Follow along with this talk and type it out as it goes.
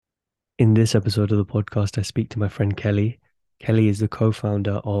In this episode of the podcast, I speak to my friend Kelly. Kelly is the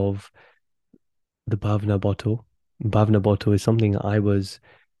co-founder of the Bhavna bottle. Bhavna bottle is something I was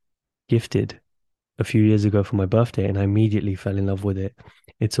gifted a few years ago for my birthday, and I immediately fell in love with it.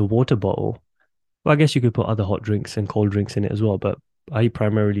 It's a water bottle. Well, I guess you could put other hot drinks and cold drinks in it as well, but I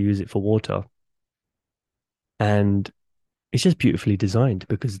primarily use it for water. And it's just beautifully designed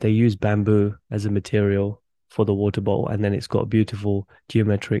because they use bamboo as a material for the water bottle, and then it's got a beautiful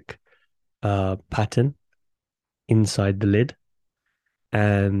geometric pattern inside the lid.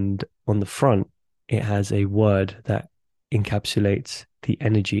 And on the front, it has a word that encapsulates the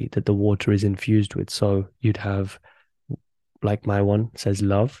energy that the water is infused with. So you'd have, like my one says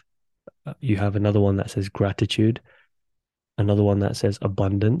love, you have another one that says gratitude, another one that says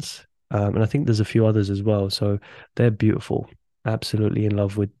abundance. And I think there's a few others as well. So they're beautiful. Absolutely in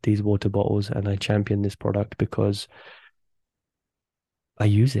love with these water bottles. And I champion this product because I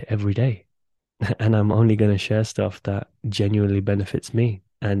use it every day. And I'm only going to share stuff that genuinely benefits me.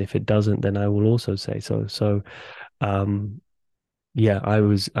 And if it doesn't, then I will also say so. So, um, yeah, I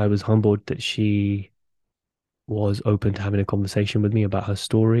was humbled that she was open to having a conversation with me about her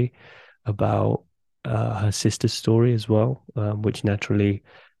story, about her sister's story as well, which naturally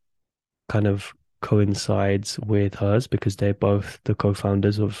kind of coincides with hers because they're both the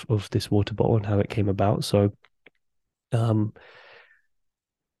co-founders of this water bottle and how it came about. So, um,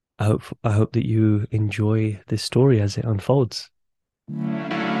 I hope that you enjoy this story as it unfolds.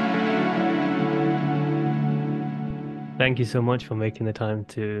 Thank you so much for making the time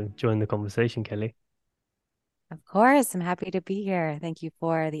to join the conversation, Kelly. Of course, I'm happy to be here. Thank you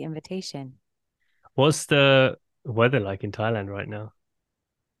for the invitation. What's the weather like in Thailand right now?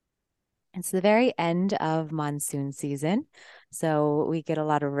 It's the very end of monsoon season, so we get a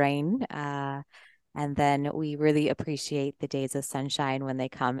lot of rain, and then we really appreciate the days of sunshine when they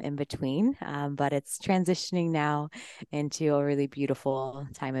come in between. But it's transitioning now into a really beautiful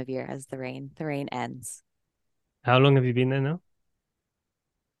time of year as the rain ends. How long have you been there now?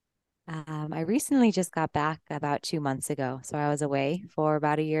 I recently just got back about 2 months ago, so I was away for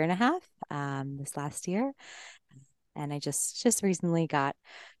about a year and a half, this last year. And I just recently got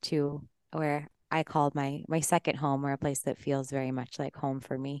to where I called my second home, or a place that feels very much like home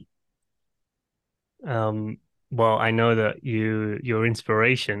for me. Um, well, I know that your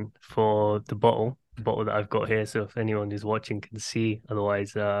inspiration for the bottle that I've got here. So if anyone who's watching can see,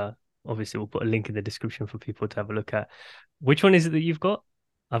 otherwise, obviously we'll put a link in the description for people to have a look at. Which one is it that you've got?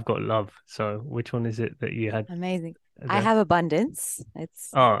 I've got love. So which one is it that you had Amazing. I there? have abundance. It's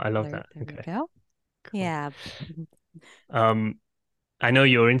Oh, I love there. that. There we Okay, go. cool. Yeah. Um, I know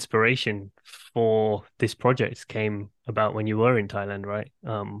your inspiration for this project came about when you were in Thailand, right?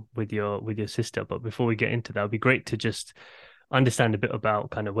 With your sister. But before we get into that, it'd be great to just understand a bit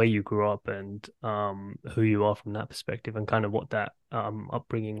about kind of where you grew up and who you are from that perspective and kind of what that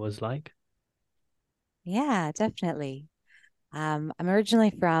upbringing was like. Yeah, definitely. I'm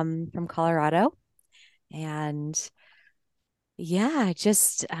originally from Colorado, and yeah, I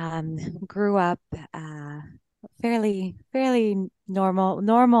just grew up fairly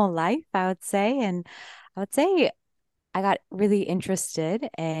normal life, I would say. And I would say I got really interested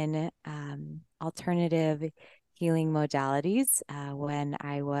in alternative healing modalities when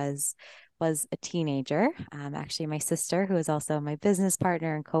I was a teenager. Actually, my sister, who is also my business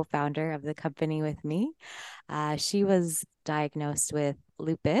partner and co-founder of the company with me, she was diagnosed with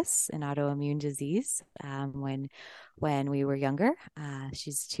lupus, an autoimmune disease, when we were younger.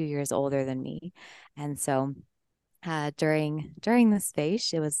 She's 2 years older than me, and so during this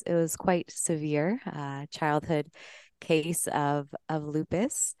phase, it was quite severe childhood case of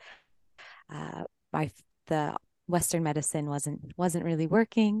lupus. Uh, my the Western medicine wasn't really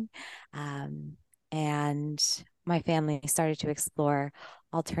working, um, and my family started to explore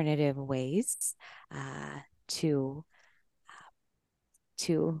alternative ways uh, to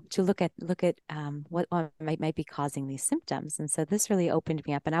to look at what might be causing these symptoms. And so this really opened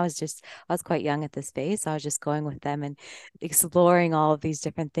me up. And I was quite young at this phase, so I was just going with them and exploring all of these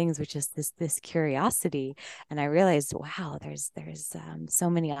different things, which is this curiosity. And I realized, wow, there's so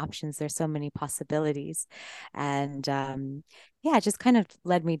many options, there's so many possibilities. And yeah, it just kind of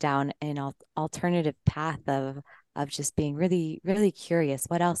led me down an alternative path of just being really curious.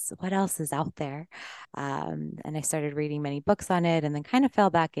 What else is out there? And I started reading many books on it, and then kind of fell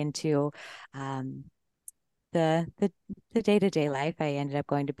back into um, the the the day-to-day life. I ended up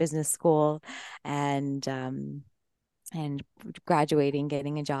going to business school, and and graduating,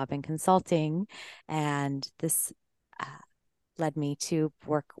 getting a job in consulting, and this uh, led me to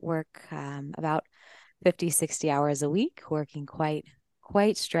work about 50, 60 hours a week, working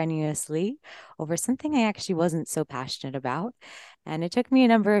quite strenuously over something I actually wasn't so passionate about. And it took me a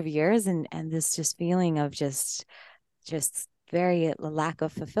number of years and this just feeling of just very lack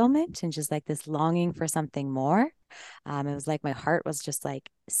of fulfillment and just like this longing for something more. It was like my heart was just like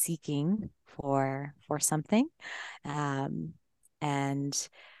seeking for something. Um, and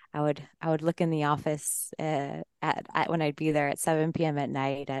I would look in the office at when I'd be there at 7 p.m. at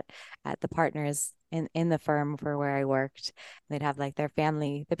night at the partners in the firm for where I worked. They'd have like their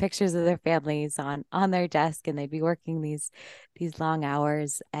family, the pictures of their families on their desk, and they'd be working these long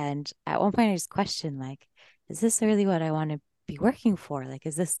hours. And at one point, I just questioned like, is this really what I want to be working for? Like,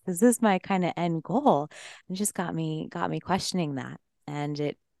 is this my kind of end goal? And it just got me questioning that. And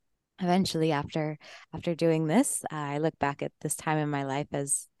it eventually after doing this, I look back at this time in my life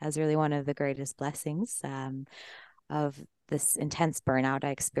as really one of the greatest blessings of this intense burnout I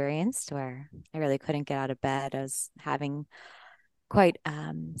experienced, where I really couldn't get out of bed. I was having quite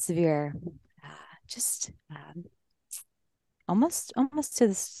severe, just almost to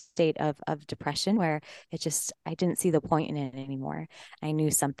the state of depression, where it just I didn't see the point in it anymore. I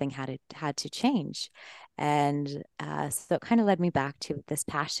knew something had to change. And so it kind of led me back to this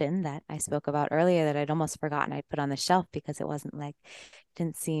passion that I spoke about earlier that I'd almost forgotten I'd put on the shelf because it wasn't like it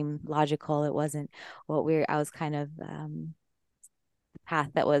didn't seem logical. It wasn't what we I was kind of the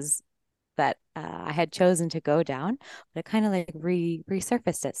path that I had chosen to go down, but it kind of like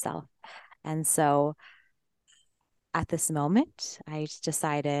resurfaced itself. And so at this moment, I just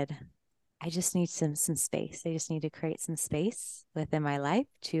decided I just need some space. I just need to create some space within my life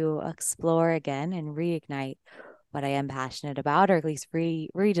to explore again and reignite what I am passionate about, or at least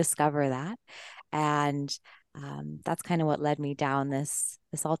rediscover that. And that's kind of what led me down this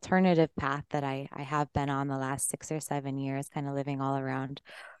alternative path that I have been on the last 6 or 7 years, kind of living all around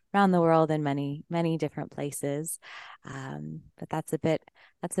the world in many different places. But that's a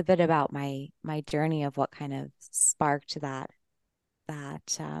bit about my journey of what kind of sparked that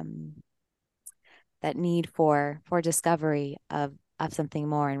that need for discovery of something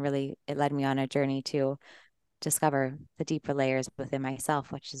more, and really it led me on a journey to discover the deeper layers within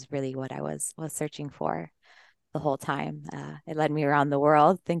myself, which is really what I was searching for the whole time. It led me around the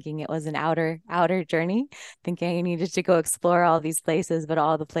world thinking it was an outer journey, thinking I needed to go explore all these places, but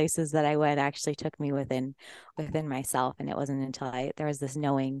all the places that I went actually took me within myself. And it wasn't until there was this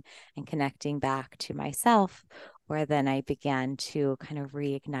knowing and connecting back to myself where then I began to kind of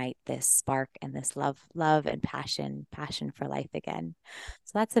reignite this spark and this love and passion for life again.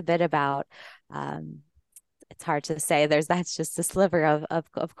 So that's a bit about it's hard to say. That's just a sliver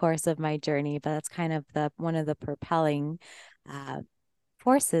of course of my journey, but that's kind of the one of the propelling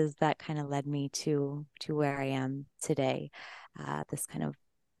forces that kind of led me to where I am today. This kind of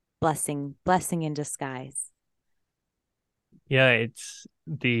blessing in disguise. Yeah, it's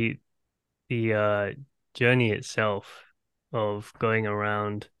the journey itself of going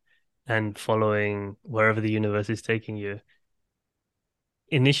around and following wherever the universe is taking you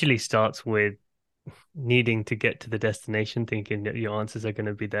initially starts with needing to get to the destination, thinking that your answers are going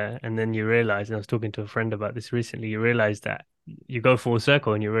to be there. And then you realize, and I was talking to a friend about this recently, you realize that you go full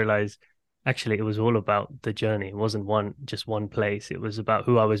circle and you realize actually it was all about the journey. It wasn't just one place. It was about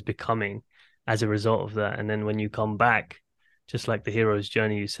who I was becoming as a result of that. And then when you come back, just like the hero's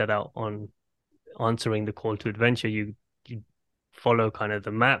journey you set out on answering the call to adventure, you follow kind of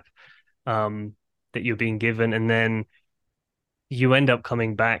the map um that you're being given, and then you end up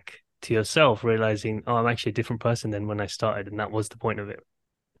coming back to yourself, realizing, oh, I'm actually a different person than when I started, and that was the point of it.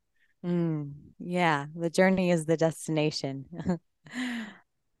 Yeah, the journey is the destination.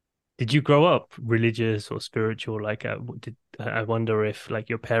 Did you grow up religious or spiritual? Like, I wonder if like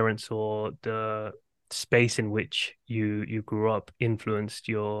your parents or the space in which you grew up influenced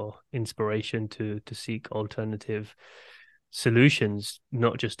your inspiration to seek alternative solutions,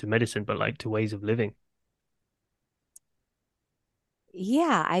 not just to medicine, but like to ways of living.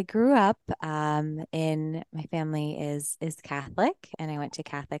 Yeah, I grew up in my family is Catholic, and I went to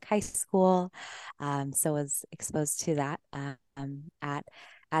Catholic high school, so was exposed to that at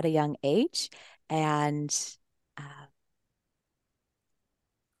a young age. And uh,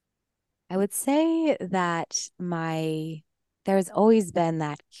 I would say that there's always been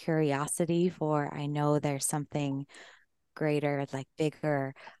that curiosity for, I know there's something greater, like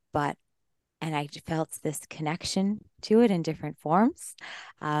bigger, but and I felt this connection to it in different forms.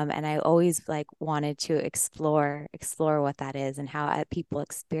 And I always like wanted to explore what that is and how people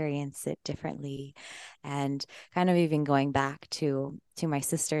experience it differently. And kind of even going back to my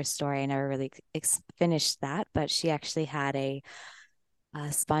sister's story, I never really finished that, but she actually had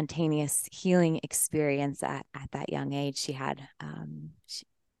a spontaneous healing experience at that young age. She had,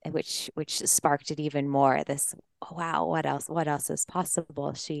 which sparked it even more. This, oh, wow, what else is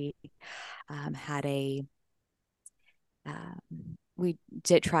possible? She had a we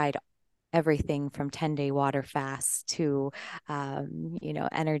did tried everything from 10-day water fasts to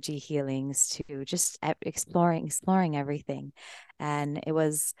energy healings to just exploring everything. And it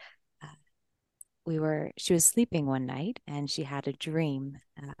was she was sleeping one night and she had a dream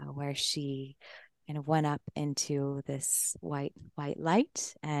where she kind of went up into this white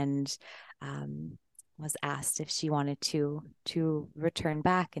light and um, was asked if she wanted to return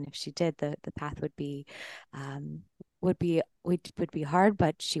back, and if she did, the path um, would be hard,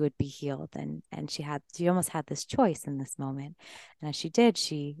 but she would be healed. And she almost had this choice in this moment, and as she did,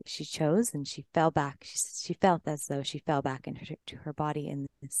 she chose, and she fell back. She felt as though she fell back into her body in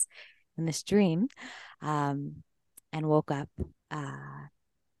this dream, um, and woke up, uh,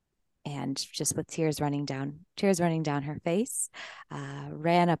 and just with tears running down her face,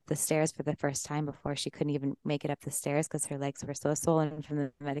 ran up the stairs for the first time before she couldn't even make it up the stairs because her legs were so swollen from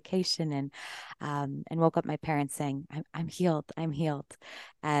the medication, and woke up my parents saying, I'm healed, I'm healed.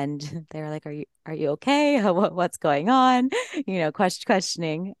 And they were like, are you okay? What's going on?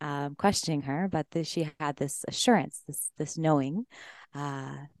 Questioning her, but she had this assurance, this knowing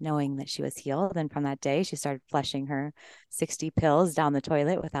that she was healed. And from that day, she started flushing her 60 pills down the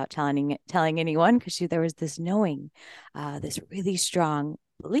toilet without telling anyone, because there was this knowing, this really strong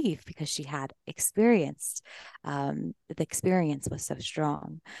belief, because she had experienced, the experience was so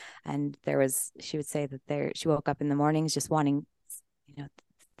strong. And she would say that she woke up in the mornings just wanting, you know,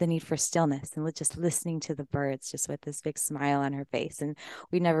 the need for stillness and just listening to the birds, just with this big smile on her face. And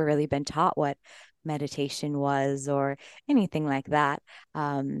we'd never really been taught what meditation was or anything like that.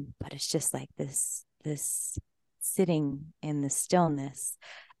 But it's just like this sitting in the stillness.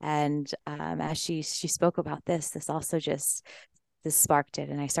 And as she spoke about this also just this sparked it,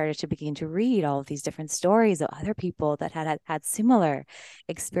 and I started to begin to read all of these different stories of other people that had similar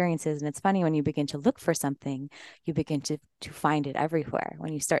experiences. And it's funny, when you begin to look for something, you begin to find it everywhere.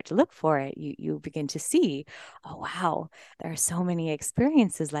 When you start to look for it, you begin to see, oh wow, there are so many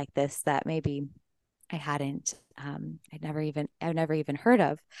experiences like this that maybe I hadn't, I've never even heard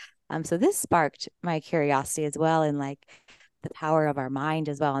of. So this sparked my curiosity as well, and like the power of our mind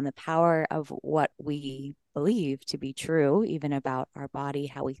as well, and the power of what we believe to be true, even about our body,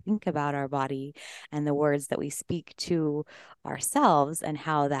 how we think about our body, and the words that we speak to ourselves, and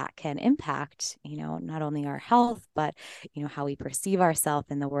how that can impact, not only our health, but, how we perceive ourselves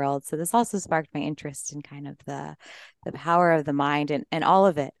in the world. So this also sparked my interest in kind of the power of the mind, and all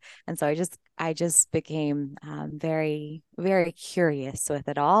of it. And so I just became very, very curious with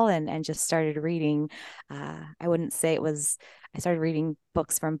it all, and just started reading. I wouldn't say it was, I started reading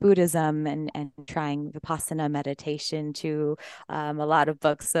books from Buddhism, and trying Vipassana meditation, to a lot of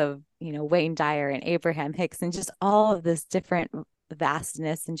books of, Wayne Dyer and Abraham Hicks, and just all of this different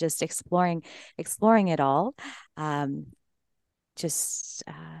vastness, and just exploring it all. Um, just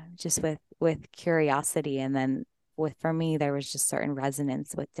with curiosity, and then for me, there was just certain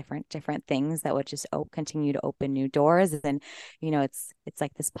resonance with different things that would just continue to open new doors. And it's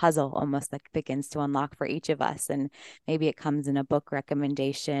like this puzzle almost, like, begins to unlock for each of us, and maybe it comes in a book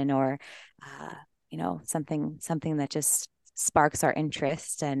recommendation, or something that just sparks our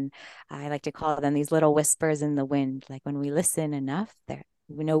interest. And I like to call them these little whispers in the wind. Like, when we listen enough, there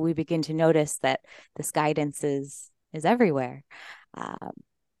we begin to notice that this guidance is everywhere. Um,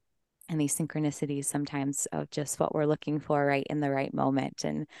 and these synchronicities sometimes of just what we're looking for right in the right moment.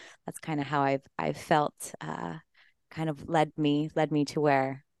 And that's kind of how I've felt, kind of led me to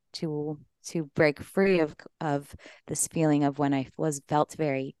where to break free of this feeling of when I felt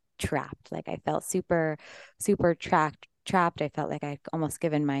very trapped. Like, I felt super trapped. I felt like I'd almost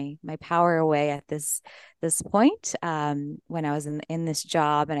given my power away at this point, when I was in this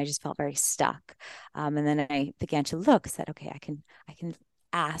job, and I just felt very stuck. And then I began to said, okay, I can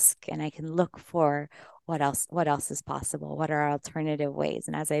ask, and I can look for what else is possible, what are alternative ways.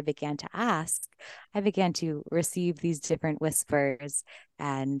 And as I began to ask, I began to receive these different whispers,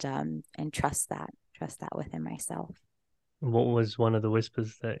 and trust that within myself. What was one of the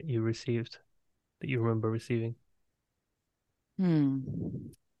whispers that you received, that you remember receiving? Hmm.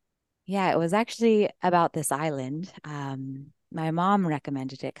 Yeah, it was actually about this island. My mom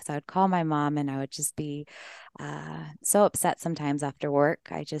recommended it, because I would call my mom, and I would just be so upset sometimes after work.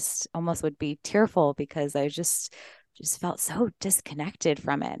 I just almost would be tearful, because I was just just felt so disconnected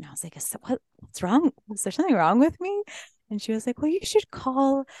from it. And I was like, what's wrong? Is there something wrong with me? And she was like, well, you should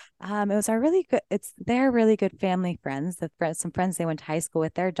call. It was our really good, it's their really good family friends, some friends they went to high school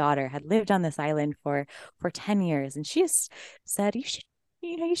with. Their daughter had lived on this island for 10 years. And she just said, you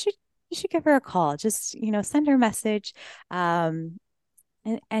should give her a call. Just, send her a message.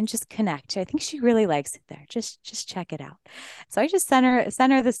 And just connect. I think she really likes it there. Just check it out. So I just sent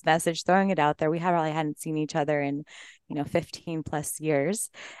her this message, throwing it out there. We hadn't seen each other in, 15 plus years.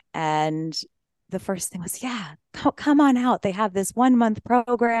 And the first thing was, yeah, come on out. They have this 1 month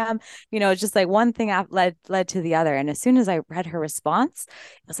program, just like one thing led to the other. And as soon as I read her response,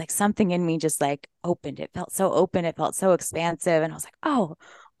 it was like something in me just like opened. It felt so open. It felt so expansive. And I was like, oh,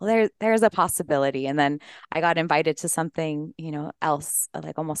 well, there's a possibility. And then I got invited to something, else,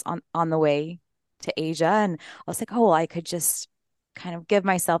 like almost on the way to Asia. And I was like, oh, well, I could just kind of give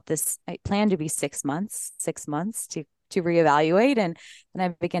myself this. I plan to be 6 months to reevaluate, and I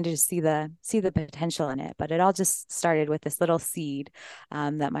began to just see the potential in it. But it all just started with this little seed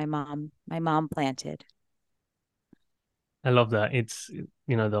that my mom planted. I love that. It's,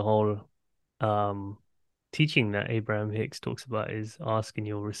 the whole um teaching that Abraham Hicks talks about is ask and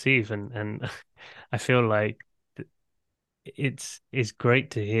you'll receive. And I feel like it's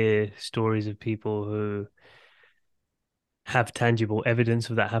great to hear stories of people who have tangible evidence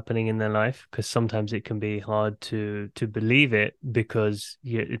of that happening in their life, because sometimes it can be hard to believe it, because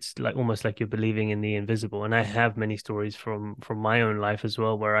it's like almost like you're believing in the invisible. And I have many stories from my own life as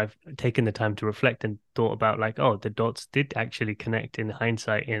well, where I've taken the time to reflect and thought about, like, oh, the dots did actually connect in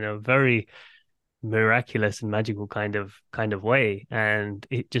hindsight in a very miraculous and magical kind of way. And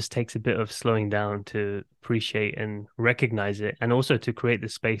it just takes a bit of slowing down to appreciate and recognize it, and also to create the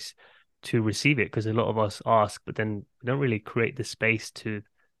space to receive it, because a lot of us ask, but then we don't really create the space to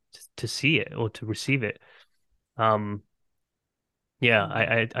see it or to receive it. um yeah,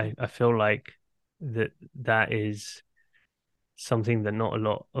 Mm. I feel like that is something that not a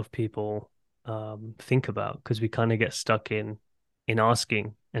lot of people think about, because we kind of get stuck in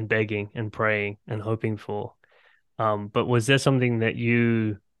asking and begging and praying and hoping for. But was there something that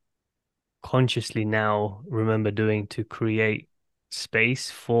you consciously now remember doing to create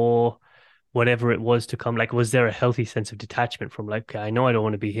space for whatever it was to come? Like, was there a healthy sense of detachment from, like, okay, I know I don't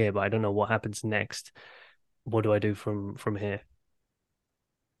want to be here, but I don't know what happens next. What do I do from here?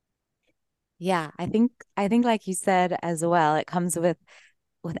 Yeah, I think like you said as well, it comes with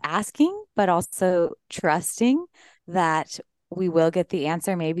asking, but also trusting that we will get the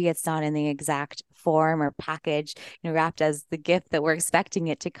answer. Maybe it's not in the exact form or package, wrapped as the gift that we're expecting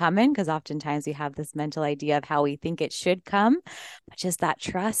it to come in, because oftentimes we have this mental idea of how we think it should come, but just that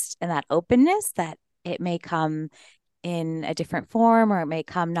trust and that openness that it may come in a different form, or it may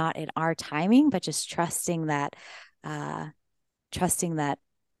come not in our timing, but just uh, trusting that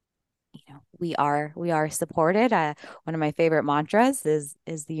we are supported. One of my favorite mantras is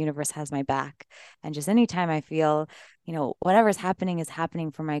the universe has my back. And just anytime I feel, whatever's happening is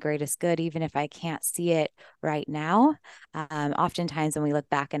happening for my greatest good, even if I can't see it right now. Oftentimes when we look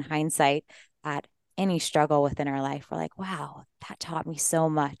back in hindsight at any struggle within our life, we're like, wow, that taught me so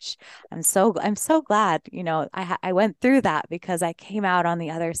much. I'm so glad, I went through that, because I came out on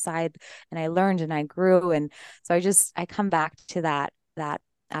the other side and I learned and I grew. And so I come back to that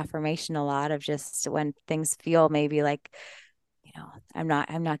affirmation a lot, of just when things feel maybe like, I'm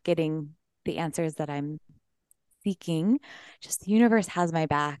not getting the answers that I'm seeking. Just the universe has my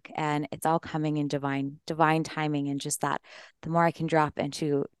back, and it's all coming in divine timing. And just that, the more I can drop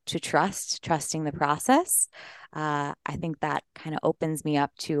into to trusting the process, I think that kind of opens me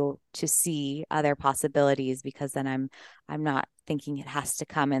up to see other possibilities, because then I'm not thinking it has to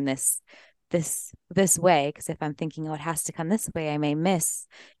come in this way. Because if I'm thinking, oh, it has to come this way, I may miss,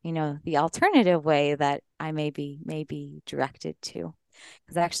 the alternative way that I may be directed to.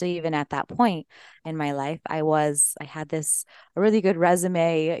 Because actually, even at that point in my life, I had this a really good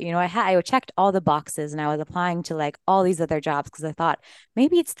resume. I checked all the boxes, and I was applying to like all these other jobs, because I thought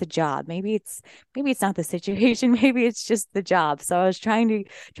maybe it's the job, maybe it's not the situation, maybe it's just the job. So I was trying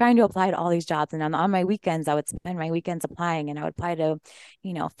to apply to all these jobs, and on my weekends, I would spend my weekends applying, and I would apply to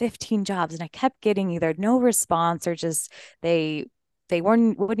 15 jobs, and I kept getting either no response, or just they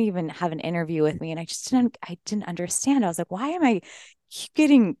wouldn't even have an interview with me. And I didn't understand. I was like, why am I keep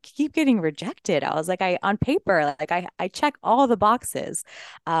getting rejected? I was like, I on paper, like I check all the boxes.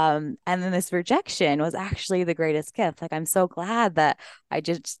 And then this rejection was actually the greatest gift. Like, I'm so glad that I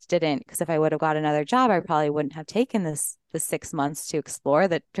just didn't, because if I would have got another job, I probably wouldn't have taken the 6 months to explore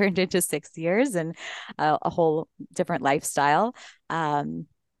that turned into 6 years, and a whole different lifestyle. And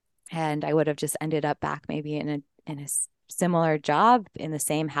I would have just ended up back maybe in a similar job in the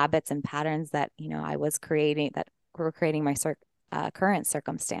same habits and patterns that, I was creating, that were creating my current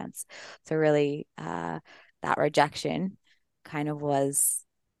circumstance. So really, that rejection kind of was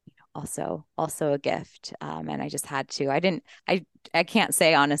also a gift. And I just had to. I can't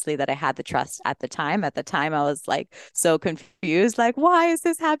say honestly that I had the trust at the time. At the time, I was like so confused, like, why is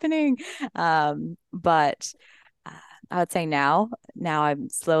this happening? But uh, I would say now I'm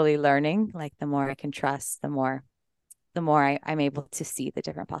slowly learning. Like the more I can trust, the more I'm able to see the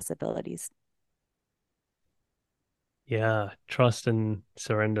different possibilities. Yeah, trust and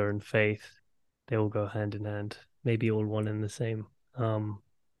surrender and faith, they all go hand in hand, maybe all one and the same. Um,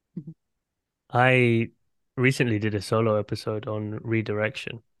 Mhm. I recently did a solo episode on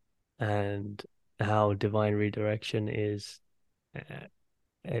redirection and how divine redirection is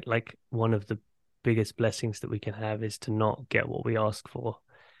like one of the biggest blessings that we can have is to not get what we ask for.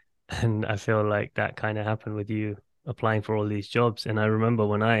 And I feel like that kind of happened with you applying for all these jobs. And I remember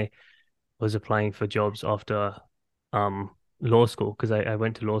when I was applying for jobs after law school, because I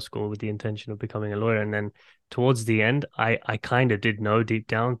went to law school with the intention of becoming a lawyer. And then towards the end, I kind of did know deep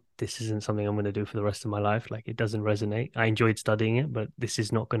down this isn't something I'm going to do for the rest of my life. Like it doesn't resonate. I enjoyed studying it, but this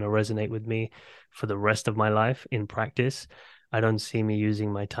is not going to resonate with me for the rest of my life in practice. I don't see me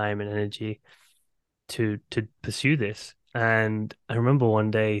using my time and energy to pursue this. And I remember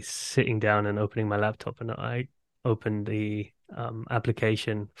one day sitting down and opening my laptop, and I opened the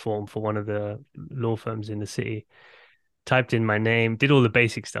application form for one of the law firms in the city, typed in my name, did all the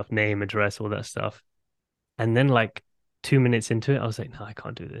basic stuff, name, address, all that stuff. And then like 2 minutes into it, I was like, no, I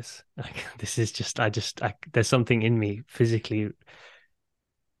can't do this. Like, this is just, there's something in me physically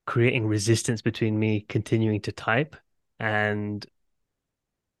creating resistance between me continuing to type and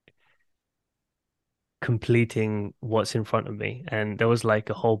completing what's in front of me. And there was like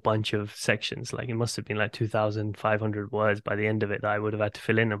a whole bunch of sections. Like it must have been like 2,500 words by the end of it that I would have had to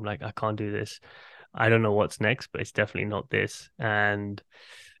fill in. I'm like, I can't do this. I don't know what's next, but it's definitely not this. And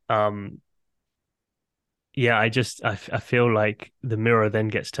um, yeah, I feel like the mirror then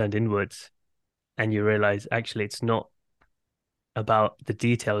gets turned inwards and you realize actually it's not about the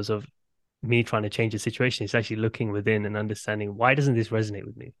details of me trying to change the situation. It's actually looking within and understanding why doesn't this resonate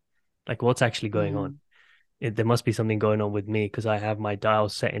with me? Like what's actually going on? Mm, There must be something going on with me because I have my dial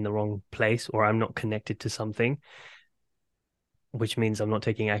set in the wrong place or I'm not connected to something, which means I'm not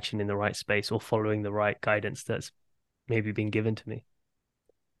taking action in the right space or following the right guidance that's maybe been given to me.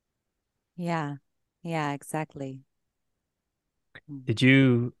 yeah. Yeah, exactly. Mm. Did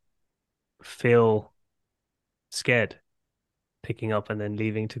you feel scared picking up and then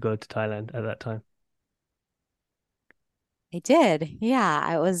leaving to go to Thailand at that time? I did.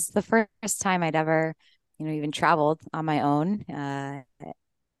 Yeah, it was the first time I'd ever, even traveled on my own,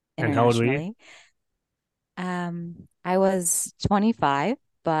 And how old were you? internationally. I was 25,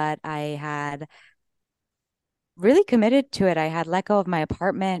 but I had really committed to it. I had let go of my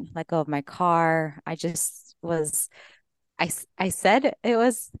apartment, let go of my car. I just was I said it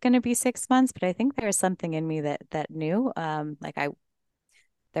was going to be 6 months, but I think there was something in me that knew. Like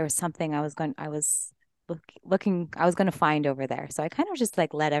there was something I was looking, I was going to find over there. So I kind of just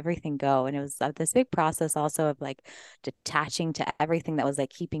like let everything go. And it was this big process also of like detaching to everything that was like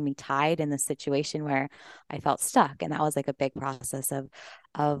keeping me tied in the situation where I felt stuck. And that was like a big process of,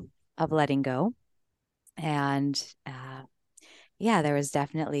 of letting go. And yeah, there was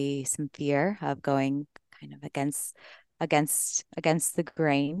definitely some fear of going kind of against the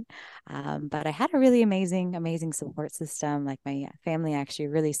grain. But I had a really amazing support system. Like my family actually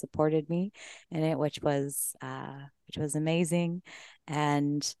really supported me in it, which was amazing.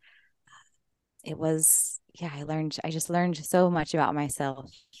 And it was, yeah, I just learned so much about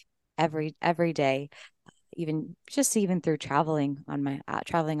myself every day, even through traveling on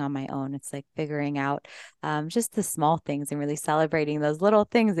my own. It's like figuring out just the small things and really celebrating those little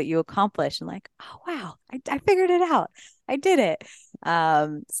things that you accomplish and like, oh wow, I figured it out, I did it.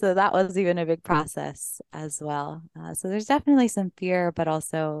 So that was even a big process as well. So there's definitely some fear, but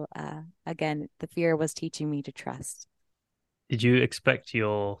also again, the fear was teaching me to trust. Did you expect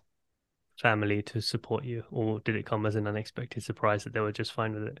your family to support you, or did it come as an unexpected surprise that they were just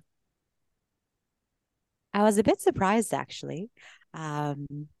fine with it? I was a bit surprised actually.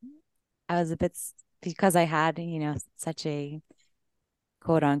 um I was a bit because I had, such a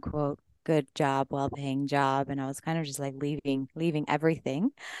quote unquote good job, well-paying job, and I was kind of just like leaving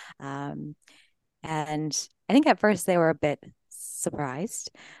everything. Um, and I think at first they were a bit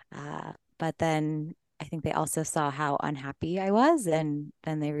surprised, but then I think they also saw how unhappy I was, and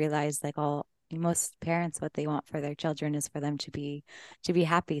then they realized like, oh, most parents, what they want for their children is for them to be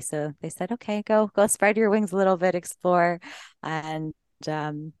happy. So they said, okay, go spread your wings a little bit, explore. And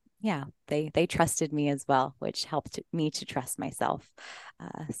yeah, they trusted me as well, which helped me to trust myself.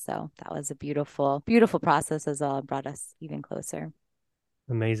 So that was a beautiful process as well, and brought us even closer.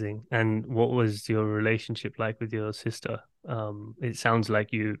 Amazing. And what was your relationship like with your sister? It sounds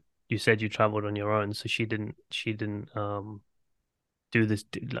like you said you traveled on your own, so she didn't do this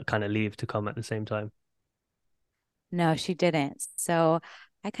like, kind of leave to come at the same time. No, she didn't. So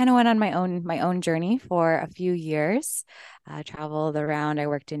I kind of went on my own journey for a few years. Traveled around. I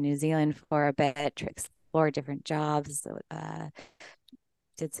worked in New Zealand for a bit to explore different jobs.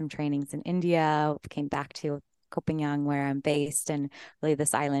 Did some trainings in India. Came back to Copenhagen, where I'm based, and really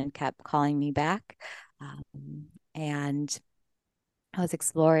this island kept calling me back. And I was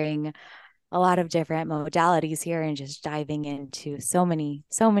exploring a lot of different modalities here and just diving into so many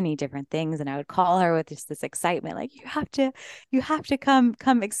different things. And I would call her with just this excitement, like, you have to come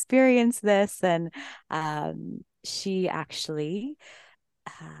experience this. And she actually,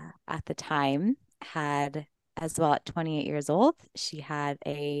 at the time, had, as well, at 28 years old, she had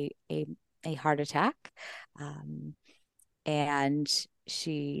a heart attack. Um, and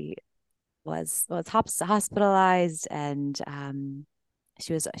she was hospitalized, and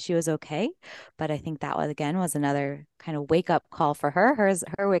she was okay. But I think that was, again, was another kind of wake up call for her.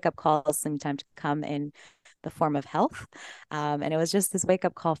 Her wake up calls sometimes come in the form of health. And it was just this wake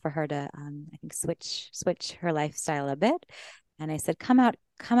up call for her to, I think, switch her lifestyle a bit. And I said, come out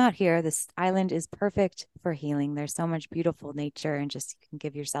here. This island is perfect for healing. There's so much beautiful nature, and just you can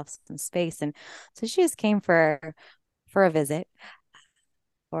give yourself some space. And so she just came for a visit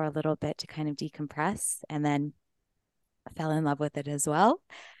for a little bit to kind of decompress, and then fell in love with it as well,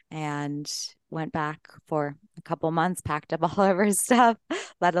 and went back for a couple months, packed up all of her stuff,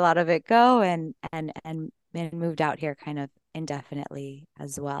 let a lot of it go, and moved out here kind of indefinitely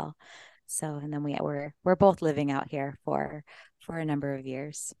as well. So, and then we're both living out here for a number of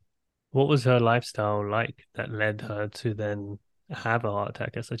years. What was her lifestyle like that led her to then have a heart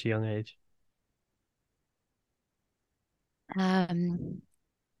attack at such a young age? Um,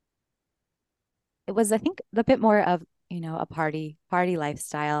 it was, I think, a bit more of, a party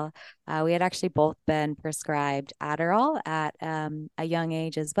lifestyle. We had actually both been prescribed Adderall at a young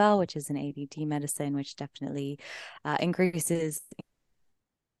age as well, which is an ADD medicine, which definitely increases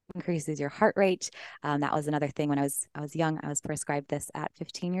your heart rate. That was another thing. When I was young, I was prescribed this at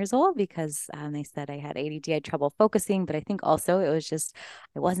 15 years old because they said I had ADD, I had trouble focusing. But I think also it was just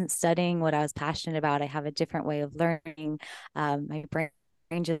I wasn't studying what I was passionate about. I have a different way of learning. My brain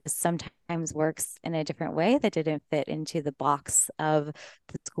just sometimes works in a different way that didn't fit into the box of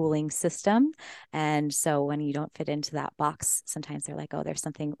the schooling system. And so when you don't fit into that box, sometimes they're like, oh, there's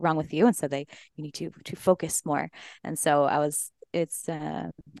something wrong with you. And so you need to focus more. And so it's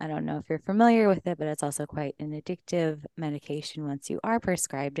I don't know if you're familiar with it, but it's also quite an addictive medication once you are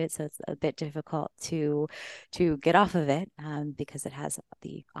prescribed it. So it's a bit difficult to get off of it, because it has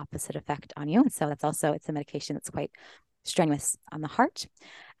the opposite effect on you. And so it's a medication that's quite strenuous on the heart.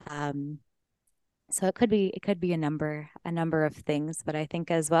 Um, so it could be a number of things, but I think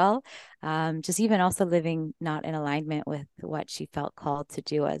as well, just even also living not in alignment with what she felt called to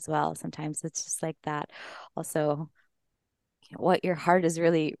do as well. Sometimes it's just like that. Also, what your heart is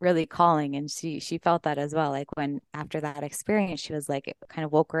really calling, and she felt that as well. Like, when after that experience, she was like, it kind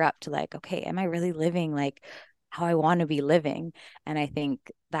of woke her up to, like, okay, am I really living like how I want to be living? And I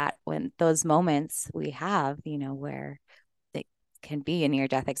think that when those moments we have, where it can be a near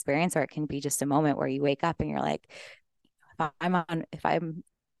death experience, or it can be just a moment where you wake up and you're like, if I'm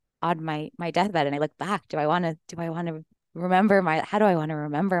on my deathbed and I look back, do I want to remember how do I want to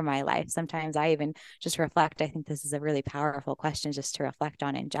remember my life? Sometimes I even just reflect. I think this is a really powerful question just to reflect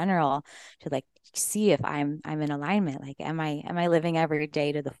on in general, to like see if I'm in alignment. Like, am I living every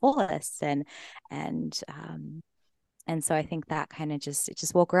day to the fullest? And and so I think that kind of it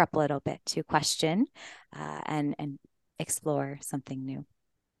just woke her up a little bit to question, and explore something new.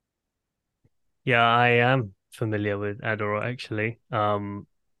 Yeah, I am familiar with Adderall actually.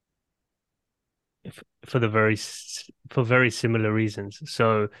 For for very similar reasons.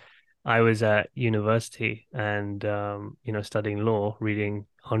 So I was at university and studying law, reading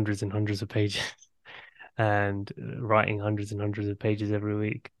hundreds and hundreds of pages and writing hundreds and hundreds of pages every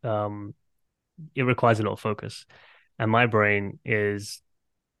week. It requires a lot of focus, and my brain is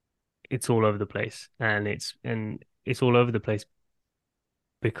it's all over the place, and it's all over the place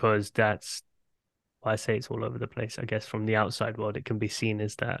because that's why I say it's all over the place. I guess from the outside world, it can be seen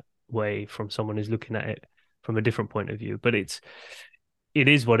as that way from someone who's looking at it from a different point of view, but it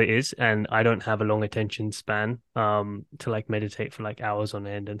is what it is, and I don't have a long attention span to like meditate for like hours on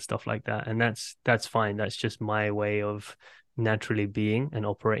end and stuff like that. And that's fine. That's just my way of naturally being and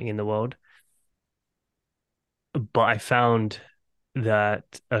operating in the world. But I found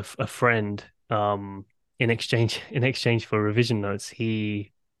that a friend in exchange for revision notes,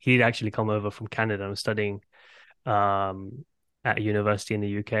 he'd actually come over from Canada and was studying um, at a university in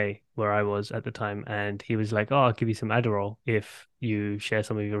the UK where I was at the time, and he was like, "Oh, I'll give you some Adderall if you share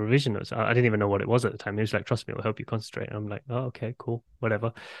some of your revision notes." I didn't even know what it was at the time. He was like, "Trust me, it'll help you concentrate." And I'm like, "Oh, okay, cool,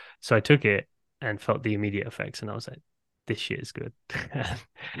 whatever." So I took it and felt the immediate effects, and I was like, "This shit is good."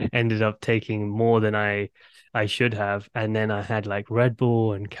 Ended up taking more than I should have, and then I had like Red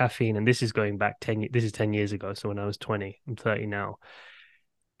Bull and caffeine, and this is going back 10. This is 10 years ago. So when I was 20, I'm 30 now.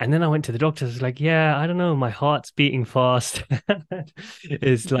 And then I went to the doctor. I was like, yeah, I don't know. My heart's beating fast.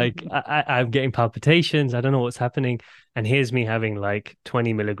 It's like I'm getting palpitations. I don't know what's happening. And here's me having like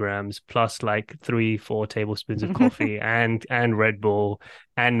 20 milligrams plus like 3, 4 tablespoons of coffee and Red Bull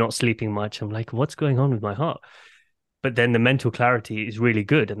and not sleeping much. I'm like, what's going on with my heart? But then the mental clarity is really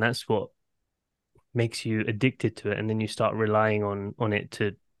good, and that's what makes you addicted to it. And then you start relying on it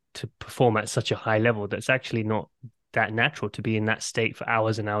to perform at such a high level that's actually not that natural to be in that state for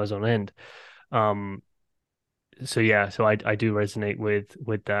hours and hours on end. Um, so yeah, so I do resonate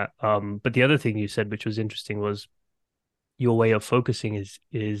with that. But the other thing you said, which was interesting, was your way of focusing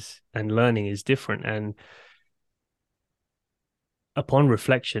is and learning is different. And upon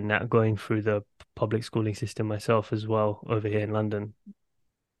reflection, now going through the public schooling system myself as well over here in London,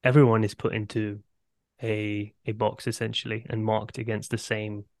 everyone is put into a box essentially and marked against the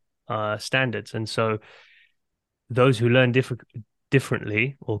same standards. And so those who learn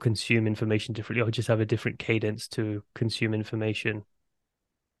differently or consume information differently or just have a different cadence to consume information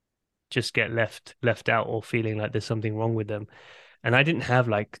just get left out or feeling like there's something wrong with them. And I didn't have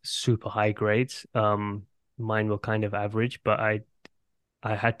like super high grades. Mine were kind of average, but I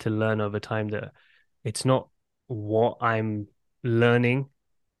had to learn over time that it's not what I'm learning.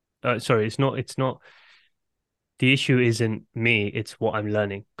 Sorry, it's not the issue isn't me, it's what I'm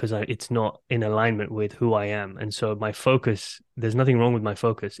learning because it's not in alignment with who I am. And so my focus, there's nothing wrong with my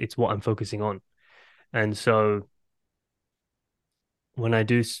focus. It's what I'm focusing on. And so when I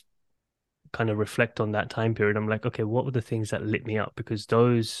do kind of reflect on that time period, I'm like, okay, what were the things that lit me up? Because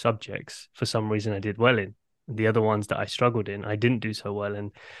those subjects, for some reason, I did well in. The other ones that I struggled in, I didn't do so well.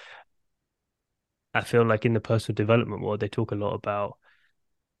 And I feel like in the personal development world, they talk a lot about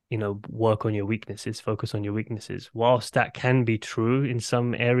work on your weaknesses, focus on your weaknesses. Whilst that can be true in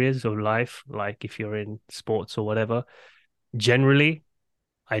some areas of life, like if you're in sports or whatever, generally,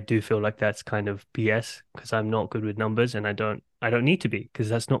 I do feel like that's kind of BS because I'm not good with numbers and I don't need to be because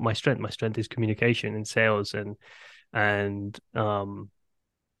that's not my strength. My strength is communication and sales and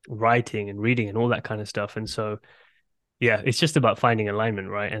writing and reading and all that kind of stuff. And so yeah, it's just about finding alignment,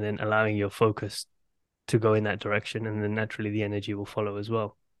 right? And then allowing your focus to go in that direction and then naturally the energy will follow as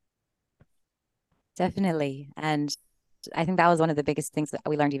well. Definitely. And I think that was one of the biggest things that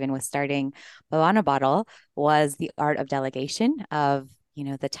we learned even with starting Bavana Bottle was the art of delegation of,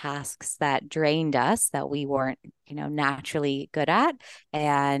 the tasks that drained us that we weren't, naturally good at.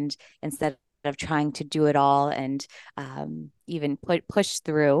 And instead of trying to do it all and even push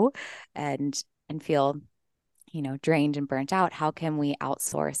through and feel drained and burnt out, how can we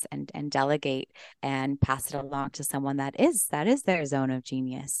outsource and delegate and pass it along to someone that is their zone of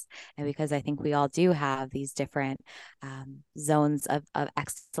genius? And because I think we all do have these different zones of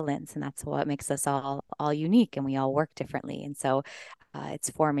excellence, and that's what makes us all unique, and we all work differently. And so it's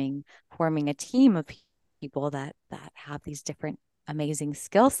forming a team of people that have these different amazing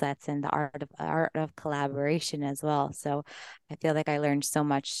skill sets and the art of collaboration as well. So I feel like I learned so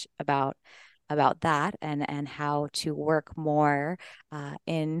much about that and how to work more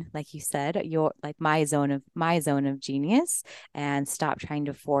in, like you said, your like my zone of genius, and stop trying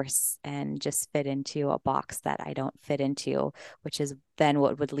to force and just fit into a box that I don't fit into, which is then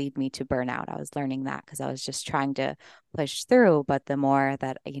what would lead me to burnout. I was learning that because I was just trying to push through, but the more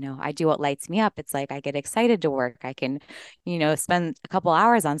that I do what lights me up, it's like I get excited to work. I can spend a couple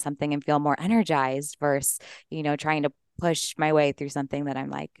hours on something and feel more energized versus trying to push my way through something that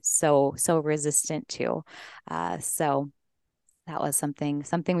I'm like so resistant to. So that was something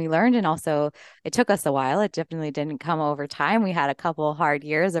we learned, and also it took us a while. It definitely didn't come over time. We had a couple hard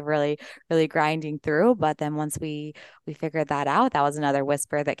years of really grinding through, but then once we figured that out, that was another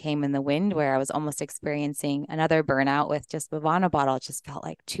whisper that came in the wind where I was almost experiencing another burnout with just Bavana Bottle. It just felt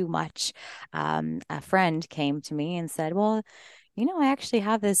like too much. A friend came to me and said, well, I actually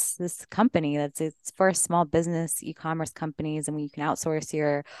have this company that's it's for small business e-commerce companies, and you can outsource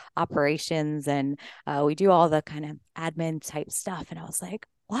your operations, and we do all the kind of admin type stuff. And I was like,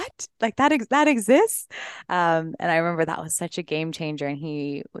 what? Like that exists? And I remember that was such a game changer. And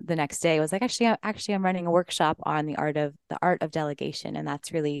he the next day was like, actually, I'm running a workshop on the art of delegation, and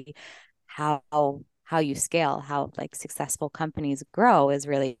that's really how you scale, how like successful companies grow is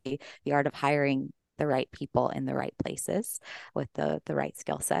really the art of hiring the right people in the right places with the right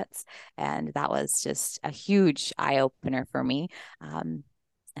skill sets. And that was just a huge eye opener for me. Um,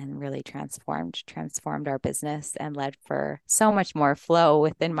 and really transformed our business and led for so much more flow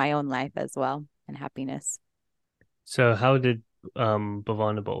within my own life as well, and happiness. So how did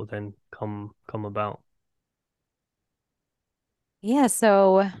Bhavana Bowl then come about? Yeah,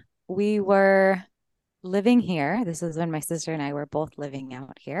 so we were living here. This is when my sister and I were both living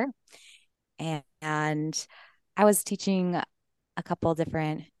out here. And I was teaching a couple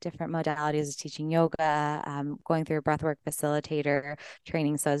different modalities of teaching yoga, going through a breathwork facilitator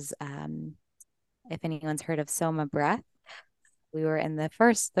training. So as if anyone's heard of Soma breath, we were in the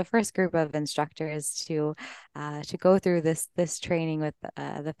first group of instructors to go through this training with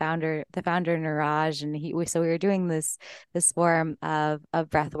the founder Niraj, and so we were doing this form of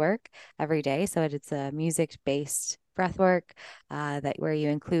breath work every day. So it's a music based breath work that where you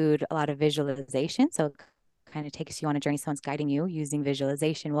include a lot of visualization. So it kind of takes you on a journey. Someone's guiding you using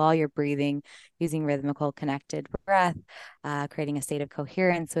visualization while you're breathing, using rhythmical connected breath, creating a state of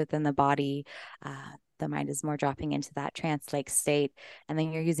coherence within the body. The mind is more dropping into that trance-like state. And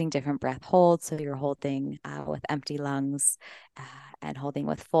then you're using different breath holds. So you're holding with empty lungs uh, and holding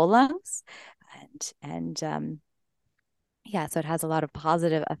with full lungs. And yeah, so it has a lot of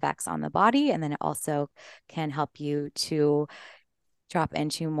positive effects on the body. And then it also can help you to drop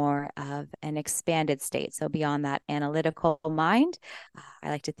into more of an expanded state. So beyond that analytical mind, I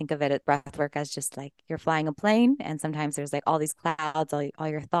like to think of it at breath work as just like you're flying a plane, and sometimes there's like all these clouds, all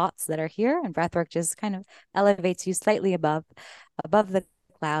your thoughts that are here, and breath work just kind of elevates you slightly above the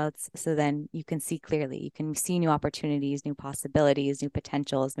clouds, so then you can see clearly. You can see new opportunities, new possibilities, new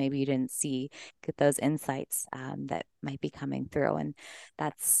potentials maybe you didn't see. Get those insights that might be coming through. And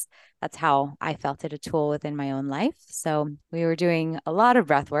that's how I felt it a tool within my own life. So we were doing a lot of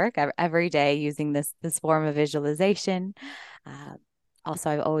breath work every day using this form of visualization. Uh,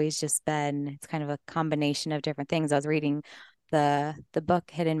 Also, I've always just been, it's kind of a combination of different things. I was reading the book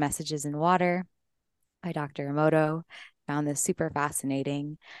Hidden Messages in Water by Dr. Emoto. Found this super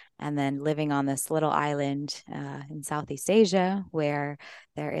fascinating. And then living on this little island in Southeast Asia, where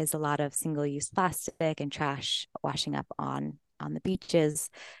there is a lot of single-use plastic and trash washing up on the beaches.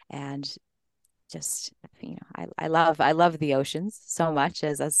 And just, I love the oceans so much,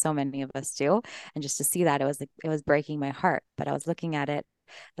 as so many of us do. And just to see that, it was breaking my heart. But I was looking at it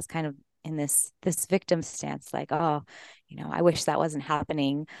as kind of in this victim stance, like, oh, I wish that wasn't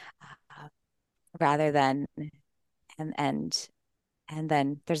happening, uh, rather than and and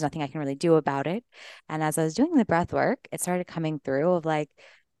then there's nothing I can really do about it. And as I was doing the breath work, it started coming through of like,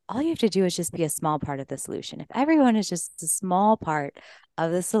 all you have to do is just be a small part of the solution. If everyone is just a small part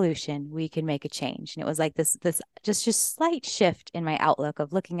of the solution, we can make a change. And it was like this just slight shift in my outlook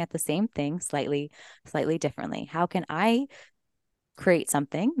of looking at the same thing slightly differently. How can I create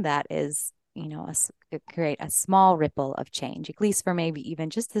something that is, create a small ripple of change, at least for maybe even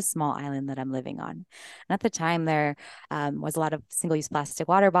just this small island that I'm living on. And at the time, there was a lot of single use plastic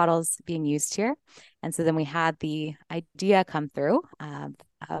water bottles being used here. And so then we had the idea come through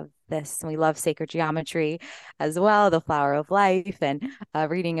of this. And we love sacred geometry as well, the flower of life, and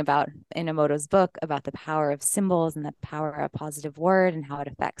reading about Inamoto's book about the power of symbols and the power of a positive word and how it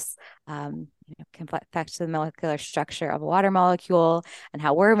affects can affect the molecular structure of a water molecule, and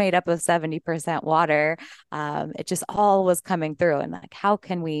how we're made up of 70% water. It just all was coming through, and like, how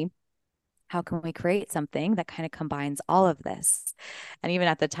can we create something that kind of combines all of this? And even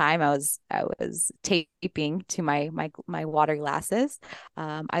at the time, I was taping to my water glasses.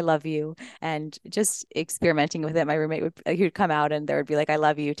 I love you, and just experimenting with it. My roommate would come out, and there would be like, I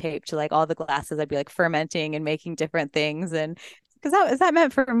love you taped to like all the glasses. I'd be like fermenting and making different things, and because that is that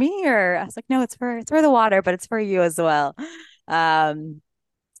meant for me? Or I was like, no, it's for the water, but it's for you as well. Um,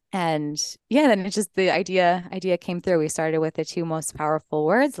 and yeah, then it just the idea came through. We started with the two most powerful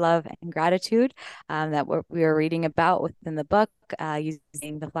words, love and gratitude, that we were reading about within the book,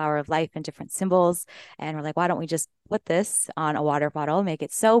 using the flower of life and different symbols. And we're like, why don't we just put this on a water bottle, make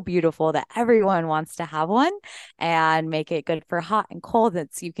it so beautiful that everyone wants to have one, and make it good for hot and cold,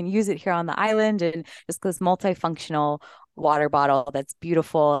 that so you can use it here on the island, and just this multifunctional water bottle that's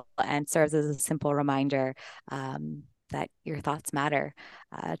beautiful and serves as a simple reminder. that your thoughts matter,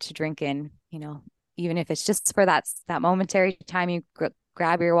 to drink in, even if it's just for that momentary time you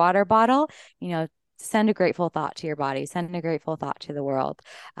grab your water bottle, you know, send a grateful thought to your body, send a grateful thought to the world,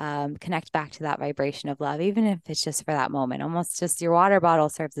 connect back to that vibration of love, even if it's just for that moment. Almost just your water bottle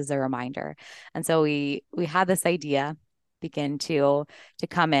serves as a reminder. And so we had this idea begin to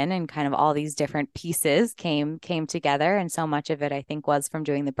come in, and kind of all these different pieces came together. And so much of it, I think, was from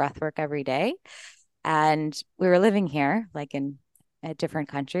doing the breath work every day. And we were living here, like in a different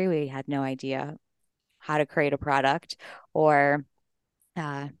country. We had no idea how to create a product, or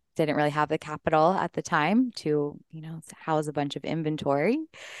uh, didn't really have the capital at the time to, house a bunch of inventory.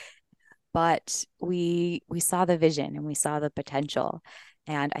 But we saw the vision and we saw the potential.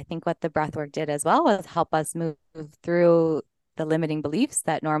 And I think what the breath work did as well was help us move through the limiting beliefs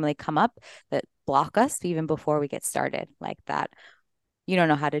that normally come up, that block us even before we get started, like that you don't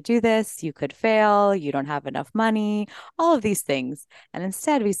know how to do this, you could fail, you don't have enough money, all of these things. And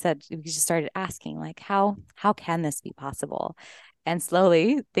instead we just started asking, like, how can this be possible? And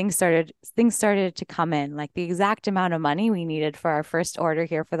slowly things started to come in, like the exact amount of money we needed for our first order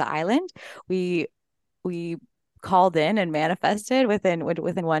here for the island. We we called in and manifested within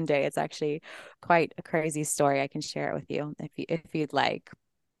one day. It's actually quite a crazy story. I can share it with you if you'd like.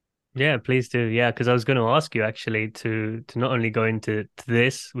 Yeah, please do. Yeah, because I was going to ask you actually to not only go into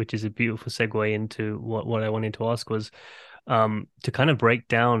this, which is a beautiful segue into what I wanted to ask was to kind of break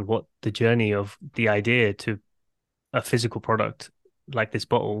down what the journey of the idea to a physical product like this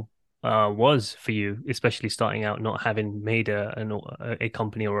bottle was for you, especially starting out, not having made a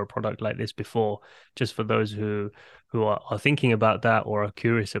company or a product like this before. Just for those who are thinking about that or are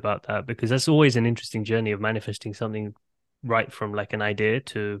curious about that, because that's always an interesting journey of manifesting something right from like an idea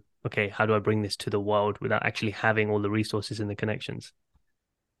to, okay, how do I bring this to the world without actually having all the resources and the connections?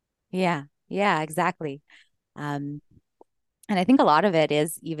 Yeah, yeah, exactly. Um, And I think a lot of it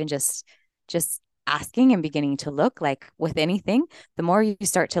is even just asking and beginning to look. Like with anything, the more you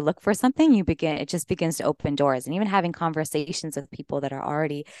start to look for something, it just begins to open doors. And even having conversations with people that are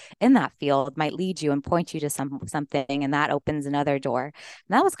already in that field might lead you and point you to something, and that opens another door. And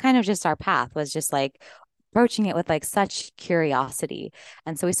that was kind of just our path, was just like approaching it with like such curiosity.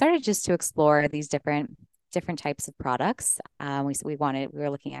 And so we started just to explore these different types of products. We were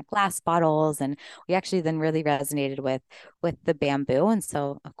looking at glass bottles, and we actually then really resonated with the bamboo. And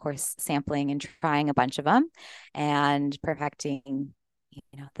so, of course, sampling and trying a bunch of them, and perfecting,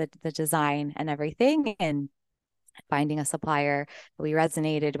 the design and everything, and finding a supplier that we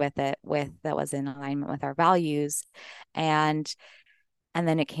resonated with that was in alignment with our values, and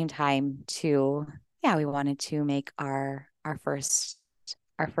then it came time to, yeah, we wanted to make our first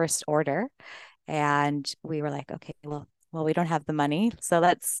order. And we were like, okay, well, we don't have the money, so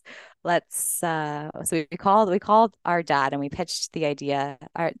so we called our dad, and we pitched the idea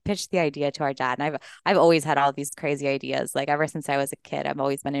to our dad. And I've always had all these crazy ideas, like ever since I was a kid. I've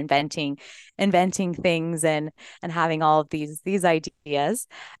always been inventing things, and having all of these ideas.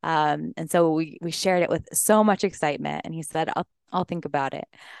 And so we shared it with so much excitement, and he said, I'll think about it.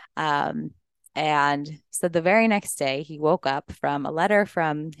 um and so the very next day he woke up from a letter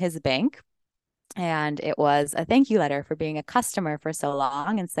from his bank, and it was a thank you letter for being a customer for so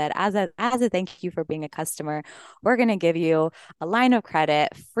long, and said, as a thank you for being a customer, we're going to give you a line of credit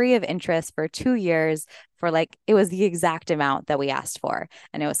free of interest for 2 years, for, like, it was the exact amount that we asked for.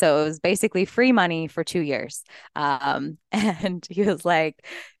 And it was basically free money for 2 years. And he was like,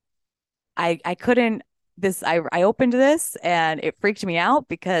 I couldn't this I opened this and it freaked me out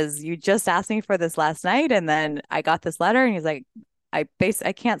because you just asked me for this last night, and then I got this letter. And he's like, I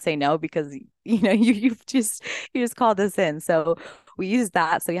can't say no, because you just called this in. So we used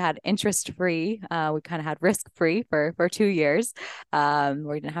that. So we had interest free. We kind of had risk free for 2 years. We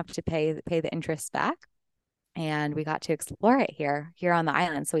didn't have to pay the interest back, and we got to explore it here on the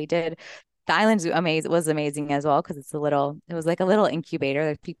island. So we did. The island was amazing as well, because it was like a little incubator.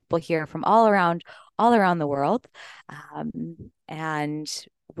 There's people here from all around the world. And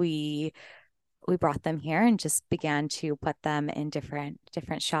we brought them here and just began to put them in different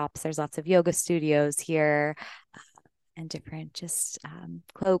shops. There's lots of yoga studios here, and different just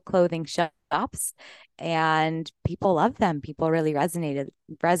clothing shops, and people love them. People really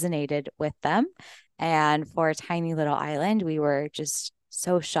resonated with them. And for a tiny little island, we were just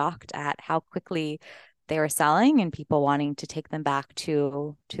so shocked at how quickly they were selling, and people wanting to take them back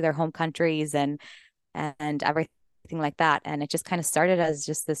to their home countries, and everything like that. And it just kind of started as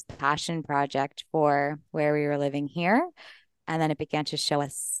just this passion project for where we were living here. And then it began to show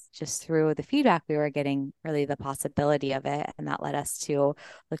us, just through the feedback we were getting, really the possibility of it. And that led us to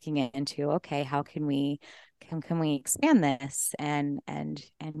looking into, okay, how can we can we expand this and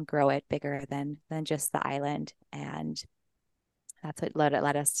grow it bigger than just the island? And that's what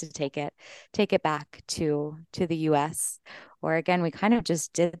led us to take it back to the US, where again we kind of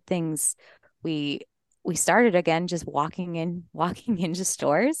just did things. We we started again just walking into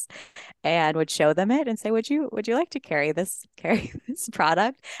stores and would show them it and say, would you like to carry this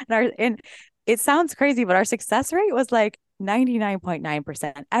product? And it sounds crazy, but our success rate was like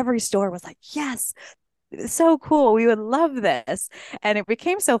 99.9%. Every store was like, yes, so cool. We would love this. And it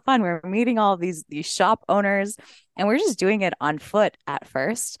became so fun. We were meeting all these shop owners and we're just doing it on foot at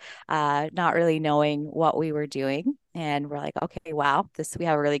first, not really knowing what we were doing. And we're like, okay, wow, this we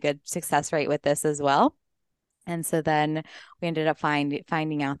have a really good success rate with this as well. And so then we ended up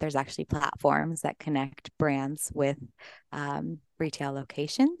finding out there's actually platforms that connect brands with retail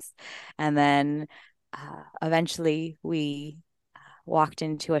locations. And then eventually we walked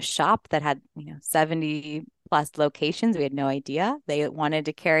into a shop that had, 70 plus locations. We had no idea they wanted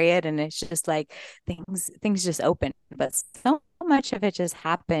to carry it. And it's just like things just opened. But so much of it just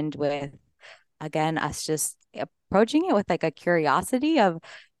happened with, again, us just approaching it with like a curiosity of,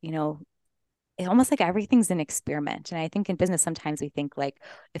 you know, it's almost like everything's an experiment. And I think in business, sometimes we think like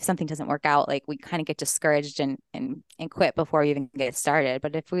if something doesn't work out, like we kind of get discouraged and quit before we even get started.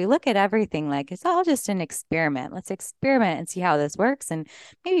 But if we look at everything like it's all just an experiment, let's experiment and see how this works. And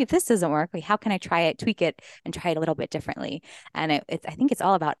maybe if this doesn't work, like how can I try it, tweak it, and try it a little bit differently? And it's I think it's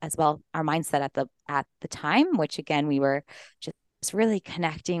all about as well our mindset at the time, which again we were just really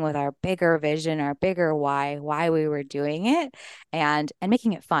connecting with our bigger vision, our bigger why we were doing it, and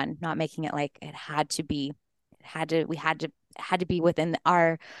making it fun, not making it like it had to be, we had to be within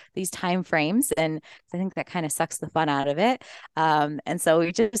our these time frames. And I think that kind of sucks the fun out of it. And so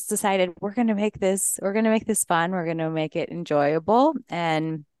we just decided we're going to make this fun. We're going to make it enjoyable.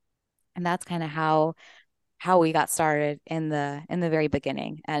 And that's kind of how we got started in the very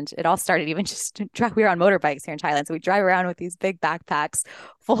beginning. And it all started even just we were on motorbikes here in Thailand. So we drive around with these big backpacks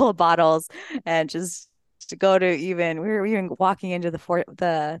full of bottles and just to go to even we were even walking into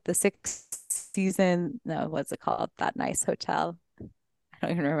the sixth season, no, what's it called? That nice hotel. I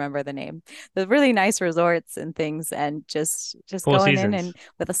don't even remember the name. The really nice resorts and things and just Four going in Seasons. and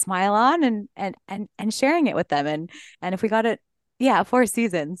with a smile on and sharing it with them. And if we got it, yeah, Four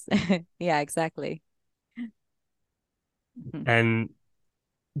Seasons. Yeah, exactly. And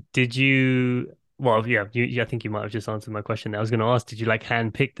did you, well, yeah, I think you might have just answered my question. I was going to ask, did you like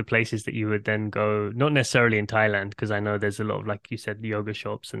hand pick the places that you would then go, not necessarily in Thailand, because I know there's a lot of, like you said, yoga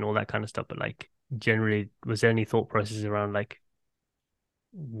shops and all that kind of stuff, but like generally, was there any thought process around like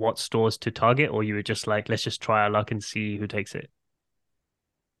what stores to target, or you were just like, let's just try our luck and see who takes it?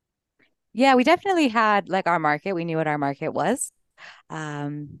 Yeah, we definitely had like our market. We knew what our market was.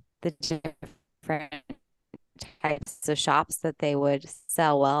 The different types of shops that they would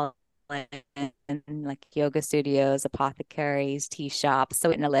sell well in, like yoga studios, apothecaries, tea shops. So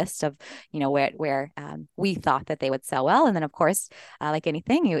in a list of, where we thought that they would sell well. And then of course, like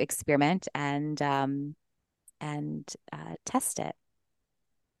anything, you experiment and test it.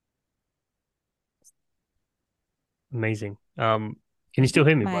 Amazing. Can you I still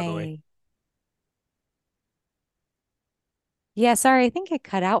think hear me, by the way? yeah, sorry, I think it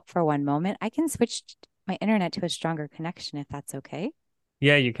cut out for one moment. I can switch my internet to a stronger connection if that's okay.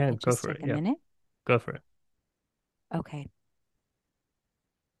 Yeah, you can. It Go just for it. take a Yeah, minute. go for it. Okay.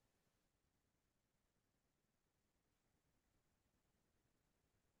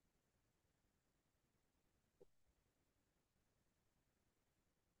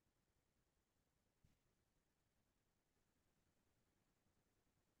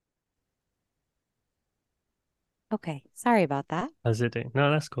 Okay. Sorry about that. How's it doing?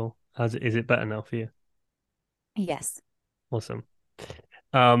 No, that's cool. How's it? Is it better now for you? Yes. Awesome.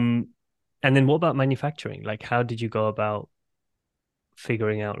 Um, and then what about manufacturing? Like, how did you go about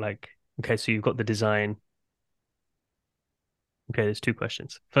figuring out like, okay, so you've got the design. Okay, there's two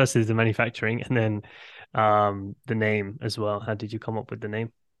questions. First is the manufacturing, and then the name as well. How did you come up with the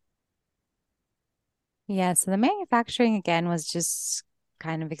name? Yeah, so the manufacturing again was just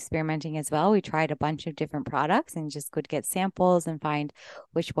kind of experimenting as well. We tried a bunch of different products and just could get samples and find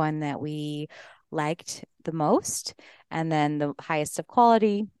which one that we liked the most and then the highest of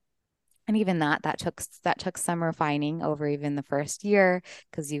quality. And even that took some refining over even the first year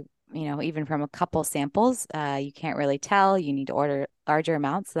because even from a couple samples you can't really tell. You need to order larger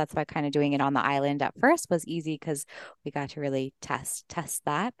amounts, so that's why kind of doing it on the island at first was easy because we got to really test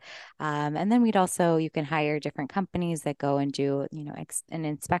that. And then you can hire different companies that go and do an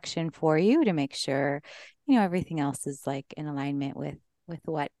inspection for you to make sure everything else is like in alignment with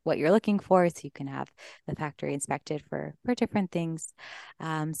what you're looking for, so you can have the factory inspected for different things.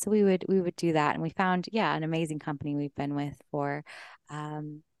 So we would do that, and we found, yeah, an amazing company we've been with for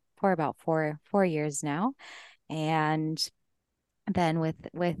about four years now. And then with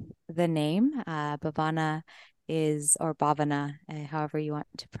the name, Bhavana is, or Bhavana, however you want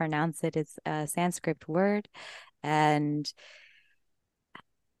to pronounce it, is a Sanskrit word, and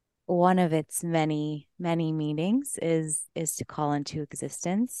one of its many meanings is to call into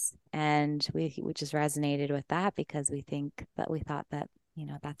existence. And we just resonated with that, because we thought that,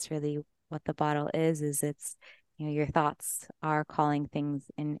 that's really what the bottle is it's, your thoughts are calling things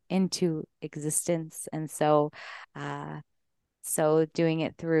into existence. And so doing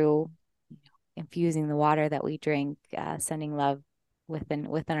it through, infusing the water that we drink, sending love within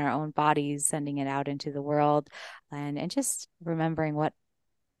our own bodies, sending it out into the world, and just remembering,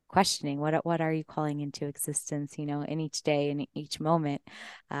 questioning, what are you calling into existence, in each day and each moment,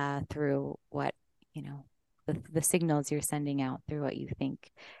 through what, the signals you're sending out, through what you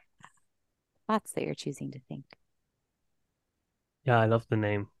think, thoughts that you're choosing to think. Yeah, I love the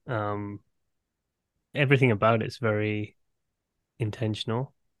name. Everything about it's very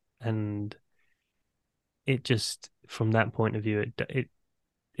intentional, and it just from that point of view,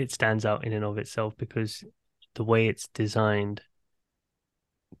 it stands out in and of itself because the way it's designed,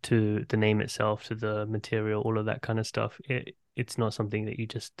 to the name itself, to the material, all of that kind of stuff, it's not something that you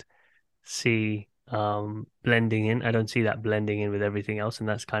just see blending in. I don't see that blending in with everything else, and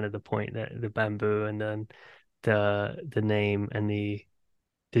that's kind of the point, that the bamboo and then the name and the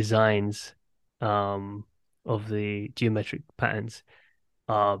designs of the geometric patterns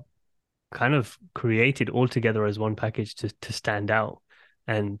are kind of created all together as one package to stand out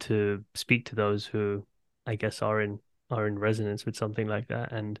and to speak to those who I guess are in resonance with something like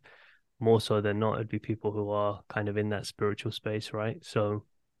that. And more so than not, it'd be people who are kind of in that spiritual space, right? So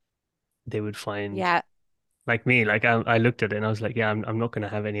they would find, Yeah. like me, like I looked at it and I was like, yeah, I'm not going to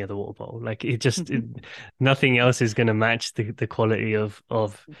have any other water bottle. Like nothing else is going to match the quality of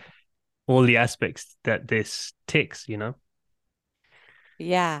all the aspects that this ticks, you know?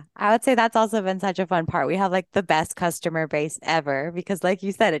 Yeah, I would say that's also been such a fun part. We have like the best customer base ever, because like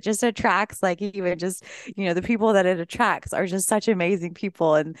you said, it just attracts, like, even just, the people that it attracts are just such amazing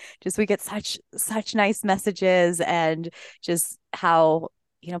people, and just we get such nice messages, and just how,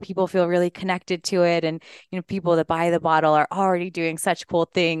 people feel really connected to it. And, people that buy the bottle are already doing such cool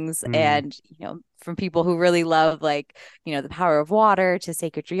things. Mm. And, from people who really love, like, the power of water to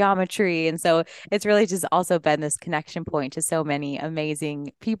sacred geometry. And so it's really just also been this connection point to so many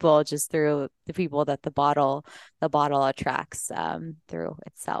amazing people, just through the people that the bottle attracts, through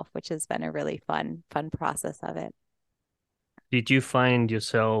itself, which has been a really fun process of it. Did you find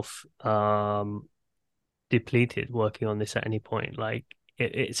yourself depleted working on this at any point? Like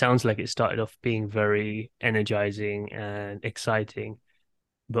it sounds like it started off being very energizing and exciting,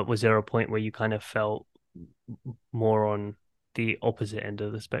 but was there a point where you kind of felt more on the opposite end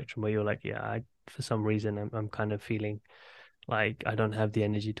of the spectrum where you're like, yeah, for some reason I'm kind of feeling like I don't have the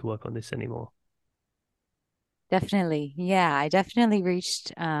energy to work on this anymore. Definitely. Yeah, I definitely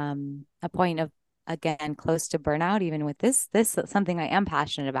reached a point of, again, close to burnout, even with this is something I am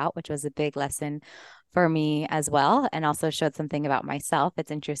passionate about, which was a big lesson for me as well, and also showed something about myself.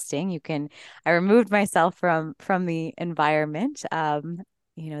 It's interesting. I removed myself from the environment,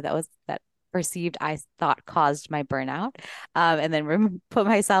 that perceived, I thought, caused my burnout. And then put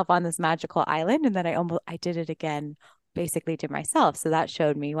myself on this magical island, and then I did it again, basically, to myself. So that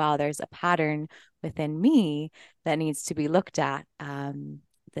showed me, wow, there's a pattern within me that needs to be looked at.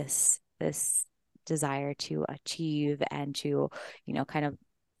 This desire to achieve, and to, kind of,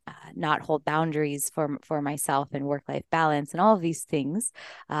 not hold boundaries for myself, and work life balance, and all of these things.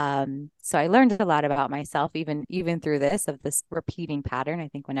 So I learned a lot about myself, even through this repeating pattern. I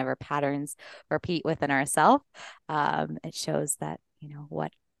think whenever patterns repeat within ourselves, it shows that,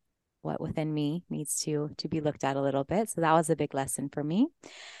 what within me needs to be looked at a little bit. So that was a big lesson for me.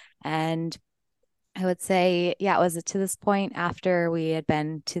 And I would say, yeah, it was to this point after we had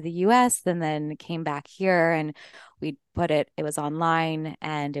been to the US and then came back here, and it was online,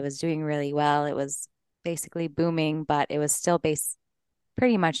 and it was doing really well. It was basically booming, but it was still based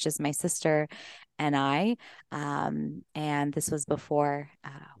pretty much just my sister and I. And this was before,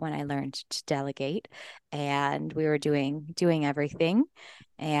 when I learned to delegate, and we were doing everything.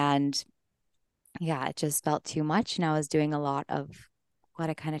 And yeah, it just felt too much. And I was doing a lot of what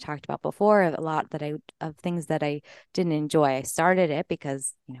I kind of talked about before, a lot that I of things that I didn't enjoy. I started it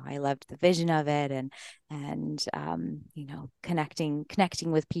because, I loved the vision of it, and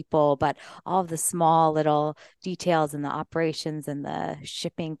connecting with people, but all of the small little details and the operations and the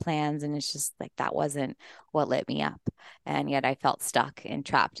shipping plans, and it's just like that wasn't what lit me up. And yet I felt stuck and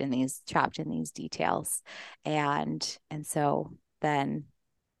trapped in these details. And so then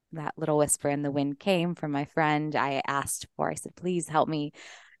that little whisper in the wind came from my friend. I said, please help me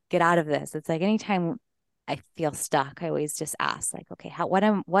get out of this. It's like anytime I feel stuck, I always just ask, like, okay,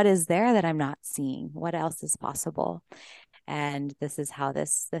 what is there that I'm not seeing? What else is possible? And this is how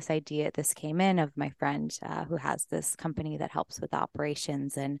this came in, of my friend who has this company that helps with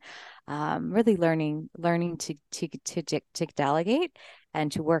operations, and really learning to delegate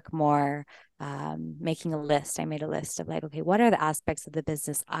and to work more. Making a list. I made a list of, like, okay, what are the aspects of the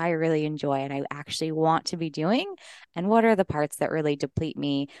business I really enjoy and I actually want to be doing, and what are the parts that really deplete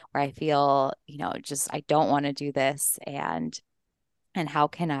me, where I feel, just I don't want to do this, and how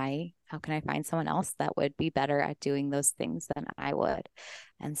can I find someone else that would be better at doing those things than I would.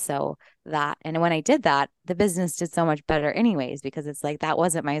 And so and when I did that, the business did so much better anyways, because it's like that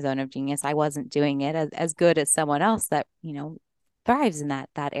wasn't my zone of genius. I wasn't doing it as good as someone else that, thrives in that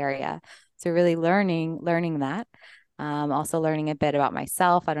area. So really learning that. Also learning a bit about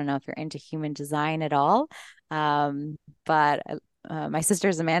myself. I don't know if you're into human design at all, but my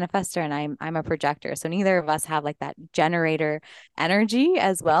sister's a manifester and I'm a projector. So neither of us have like that generator energy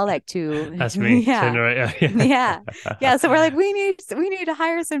as well, like to That's me, yeah. generator. Yeah. Yeah. Yeah. So we're like, we need to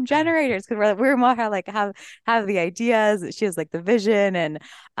hire some generators, because we're more like have the ideas. She has like the vision, and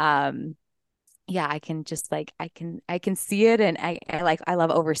um yeah, I can just like I can see it, and I love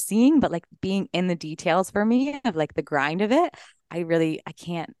overseeing, but like being in the details for me of like the grind of it, I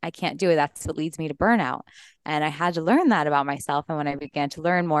can't do it. That's what leads me to burnout. And I had to learn that about myself. And when I began to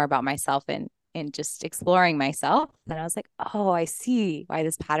learn more about myself and in just exploring myself, then I was like, oh, I see why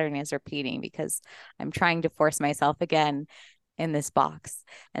this pattern is repeating, because I'm trying to force myself again in this box.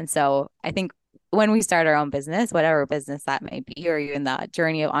 And so I think when we start our own business, whatever business that may be, or even the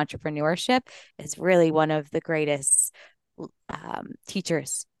journey of entrepreneurship, is really one of the greatest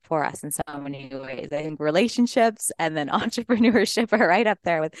teachers for us in so many ways. I think relationships and then entrepreneurship are right up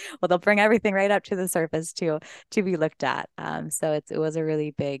there with, well, they'll bring everything right up to the surface to be looked at. So it was a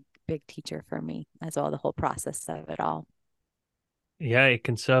really big teacher for me as well, the whole process of it all. Yeah, it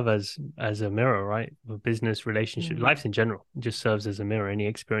can serve as a mirror, right? For business, relationship, Mm. life in general, it just serves as a mirror. Any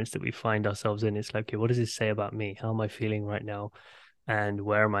experience that we find ourselves in, it's like, okay, what does this say about me? How am I feeling right now? And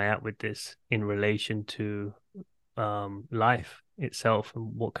where am I at with this in relation to life itself?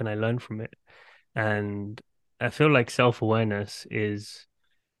 And what can I learn from it? And I feel like self-awareness is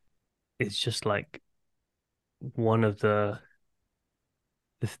just like one of the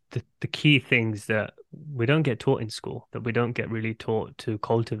key things that we don't get taught in school, that we don't get really taught to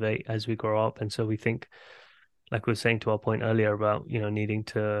cultivate as we grow up. And so we think, like we were saying to our point earlier about, needing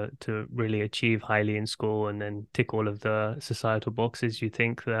to really achieve highly in school and then tick all of the societal boxes, you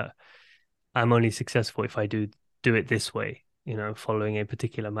think that I'm only successful if I do it this way, following a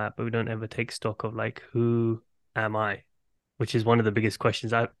particular map, but we don't ever take stock of like, who am I? Which is one of the biggest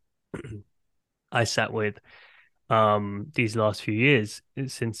questions I sat with these last few years,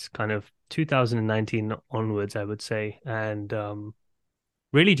 since kind of 2019 onwards, I would say. And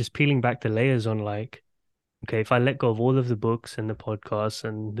really just peeling back the layers on like, okay, if I let go of all of the books and the podcasts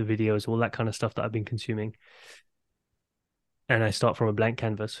and the videos, all that kind of stuff that I've been consuming, and I start from a blank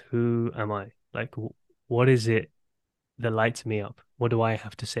canvas, who am I? Like, what is it that lights me up? What do I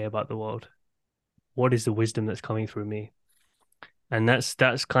have to say about the world? What is the wisdom that's coming through me? And that's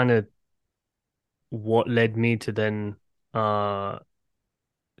kind of what led me to then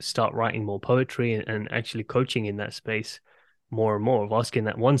start writing more poetry and actually coaching in that space more and more, of asking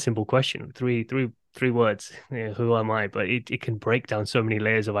that one simple question, three words, who am I? But it can break down so many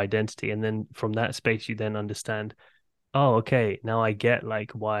layers of identity. And then from that space, you then understand, oh, okay, now I get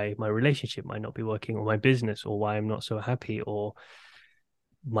like why my relationship might not be working, or my business, or why I'm not so happy, or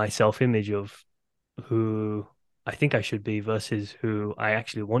my self-image of who I think I should be versus who I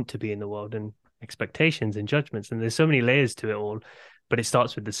actually want to be in the world, and expectations and judgments. And there's so many layers to it all, but it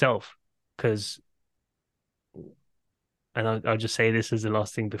starts with the self. Because, and I'll just say this as the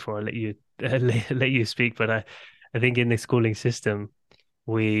last thing before I let you let you speak, but I think in the schooling system,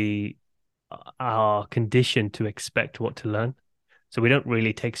 we are conditioned to expect what to learn. So we don't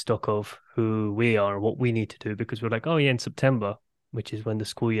really take stock of who we are and what we need to do, because we're like, oh yeah, in September, which is when the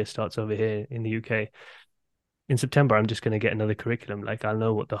school year starts over here in the UK, in September, I'm just going to get another curriculum. Like, I'll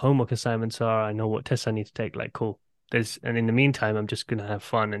know what the homework assignments are. I know what tests I need to take. Like, cool. There's and in the meantime, I'm just gonna have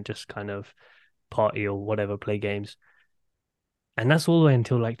fun and just kind of party or whatever, play games. And that's all the way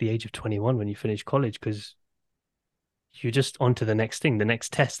until like the age of 21 when you finish college, because you're just on to the next thing, the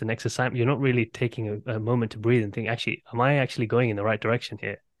next test, the next assignment. You're not really taking a moment to breathe and think, actually, am I actually going in the right direction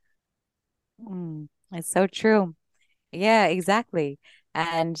here? It's so true. Yeah, exactly.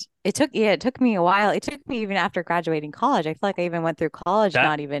 And it took me a while. It took me even after graduating college. I feel like I even went through college That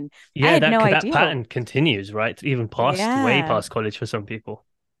not even, I Yeah, had no that idea. pattern continues, right? Even past, way Yeah. past college for some people.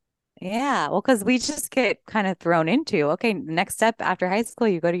 Yeah. Well, because we just get kind of thrown into, okay, next step after high school,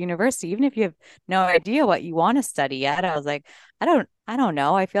 you go to university, even if you have no idea what you want to study yet. I was like, I don't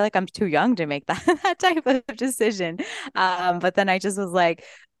know. I feel like I'm too young to make that, that type of decision. But then I just was like,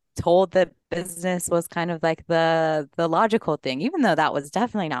 told that business was kind of like the logical thing, even though that was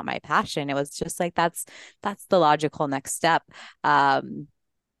definitely not my passion. It was just like that's the logical next step. Um,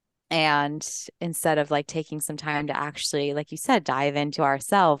 and instead of like taking some time to actually, like you said, dive into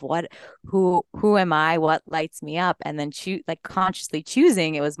ourselves, who am I, what lights me up, and then choose, like consciously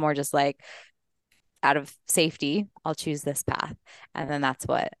choosing, it was more just like out of safety, I'll choose this path. And then that's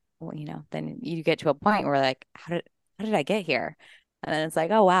what, well, then you get to a point where like, how did I get here? And then it's like,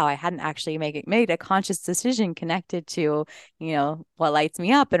 oh wow, I hadn't actually made a conscious decision connected to, what lights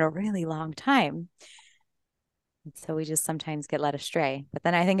me up in a really long time. And so we just sometimes get led astray. But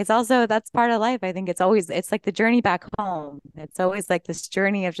then I think it's also that's part of life. I think it's like the journey back home. It's always like this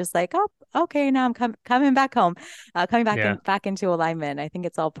journey of just like, oh, okay, now I'm coming back home, coming Yeah, back into alignment. I think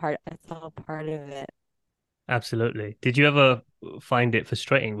it's all part of it. absolutely. Did you ever find it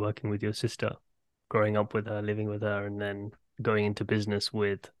frustrating working with your sister, growing up with her, living with her, and then going into business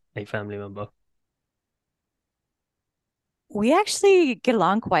with a family member? We actually get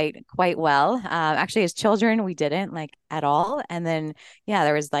along quite well. Actually, as children, we didn't like at all. And then, yeah,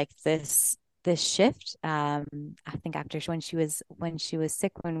 there was like this shift. I think after when she was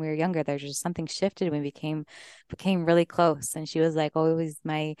sick when we were younger, there's just something shifted. We became really close, and she was like always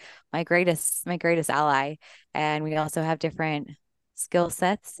my greatest ally. And we also have different skill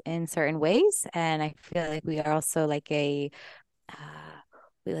sets in certain ways, and I feel like we are also like uh,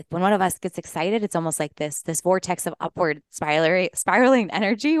 we like when one of us gets excited, it's almost like this vortex of upward spiraling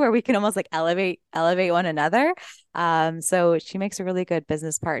energy where we can almost like elevate one another. So she makes a really good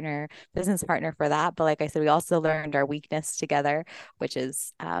business partner for that. But like I said, we also learned our weakness together, which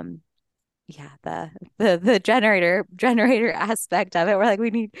is yeah, the generator aspect of it. We're like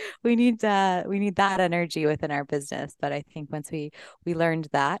we need that energy within our business. But I think once we learned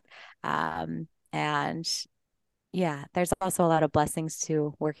that, and yeah, there's also a lot of blessings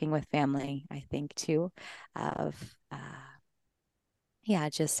to working with family, I think, too, of yeah,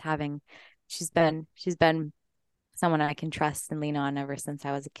 just having she's been someone I can trust and lean on ever since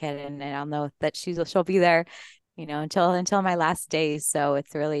I was a kid, and I'll know that she'll be there, until my last days. So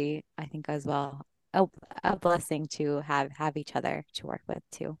it's really, I think, as well, a, a blessing to have each other to work with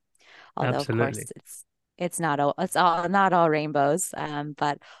too. Although of Absolutely. course it's all not all rainbows,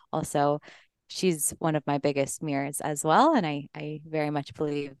 but also she's one of my biggest mirrors as well, and I very much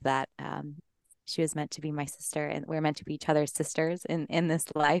believe that she was meant to be my sister, and we're meant to be each other's sisters in this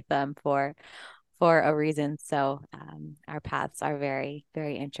life, for a reason. So our paths are very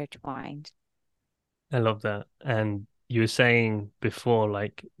very intertwined. I love that. And you were saying before,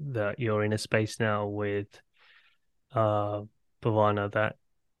 like that you're in a space now with uh Bhavana that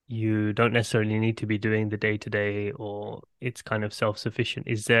you don't necessarily need to be doing the day to day or it's kind of self-sufficient.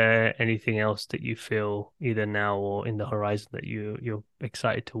 Is there anything else that you feel either now or in the horizon that you're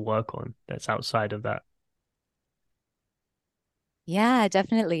excited to work on that's outside of that? Yeah,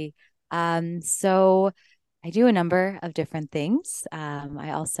 definitely. So I do a number of different things.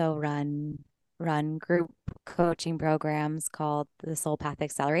 I also run group coaching programs called the Soul Path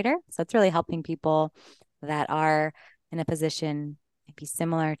Accelerator. So it's really helping people that are in a position maybe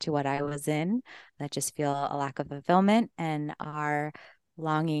similar to what I was in, that just feel a lack of fulfillment and are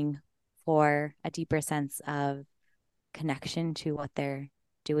longing for a deeper sense of connection to what they're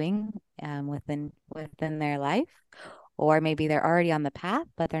doing, within their life. Or maybe they're already on the path,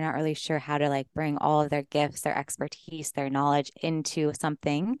 but they're not really sure how to like bring all of their gifts, their expertise, their knowledge into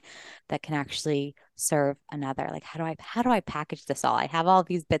something that can actually serve another. Like how do I package this all? I have all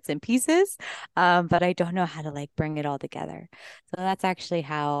these bits and pieces, but I don't know how to like bring it all together. So that's actually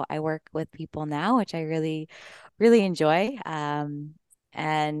how I work with people now, which I really, really enjoy.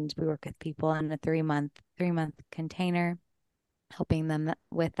 And we work with people in a three month container, helping them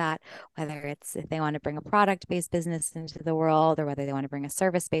with that, whether it's if they want to bring a product based business into the world or whether they want to bring a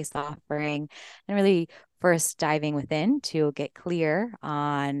service based offering, and really first diving within to get clear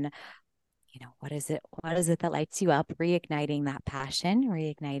on what is it that lights you up, reigniting that passion,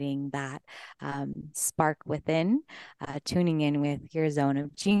 reigniting that spark within, tuning in with your zone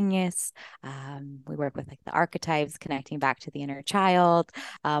of genius. We work with like the archetypes, connecting back to the inner child,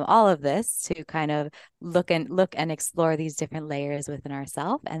 all of this to kind of look and explore these different layers within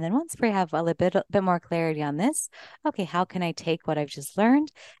ourselves. And then once we have a bit more clarity on this, okay, how can I take what I've just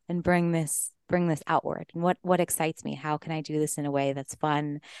learned and bring this outward, and what excites me, how can I do this in a way that's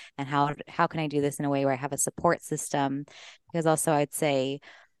fun, and how can I do this in a way where I have a support system? Because also I'd say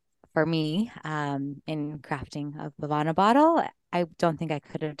for me, in crafting a Bavana bottle, I don't think I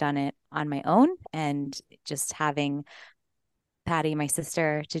could have done it on my own. And just having Patty, my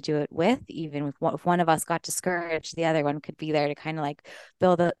sister, to do it with, even if one of us got discouraged, the other one could be there to kind of like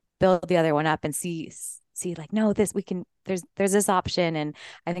build the other one up and see like, no, this we can, there's this option. And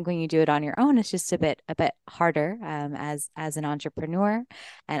I think when you do it on your own, it's just a bit harder, as an entrepreneur.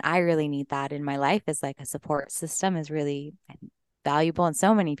 And I really need that in my life, is like a support system is really valuable, and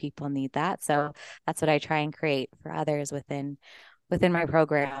so many people need that. So that's what I try and create for others within my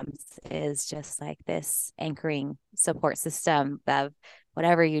programs, is just like this anchoring support system of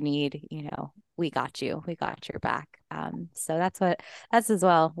whatever you need, we got your back. So that's as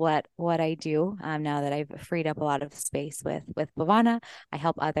well what I do, now that I've freed up a lot of space with Bhavana. I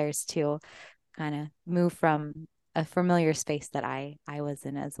help others to kind of move from a familiar space that I was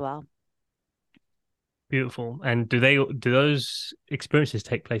in as well. Beautiful. And do those experiences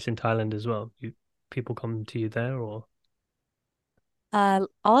take place in Thailand as well? People come to you there or? All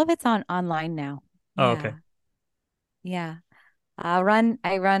of it's online now. Oh, okay. Yeah. Yeah.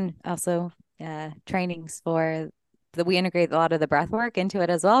 I run also trainings for we integrate a lot of the breath work into it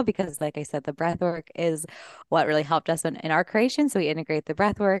as well, because like I said, the breath work is what really helped us in our creation. So we integrate the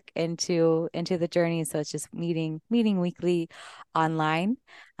breath work into the journey. So it's just meeting weekly online,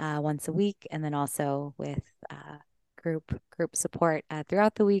 once a week, and then also with group support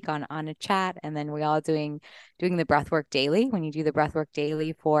throughout the week on a chat. And then we all doing the breath work daily. When you do the breath work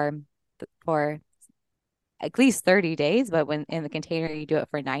daily for at least 30 days, but when in the container you do it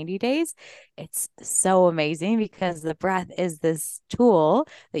for 90 days, it's so amazing, because the breath is this tool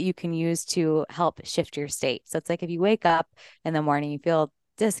that you can use to help shift your state. So it's like if you wake up in the morning, you feel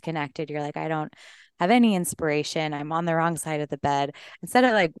disconnected, you're like, I don't have any inspiration, I'm on the wrong side of the bed. Instead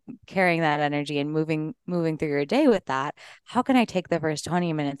of like carrying that energy and moving through your day with that, how can I take the first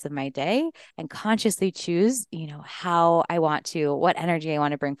 20 minutes of my day and consciously choose, how I want to, what energy I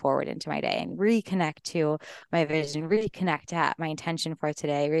want to bring forward into my day, and reconnect to my vision, reconnect to my intention for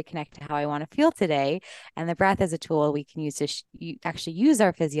today, reconnect to how I want to feel today. And the breath is a tool we can use to actually use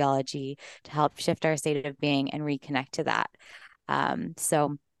our physiology to help shift our state of being and reconnect to that.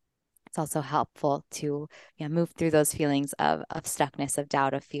 So it's also helpful to, move through those feelings of stuckness, of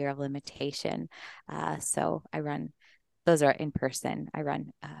doubt, of fear, of limitation. So I run, those are in person. I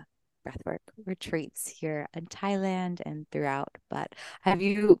run breathwork retreats here in Thailand and throughout. But have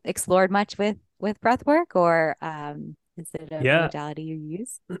you explored much with breathwork, or is it a Yeah. modality you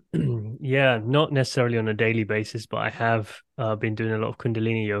use? Yeah, not necessarily on a daily basis, but I have been doing a lot of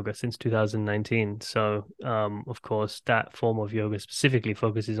Kundalini yoga since 2019. So, of course, that form of yoga specifically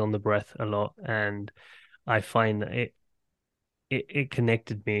focuses on the breath a lot, and I find that it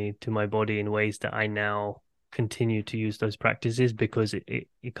connected me to my body in ways that I now continue to use those practices, because it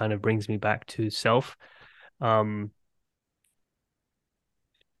kind of brings me back to self. Um,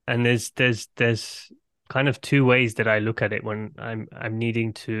 and there's kind of two ways that I look at it when I'm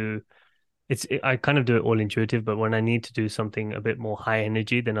needing to. I kind of do it all intuitive, but when I need to do something a bit more high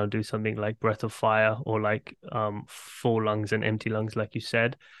energy, then I'll do something like breath of fire, or like full lungs and empty lungs, like you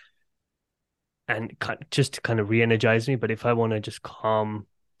said, and just to kind of re-energize me. But if I want to just calm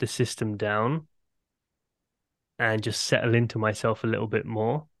the system down and just settle into myself a little bit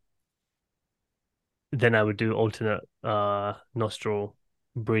more, then I would do alternate nostril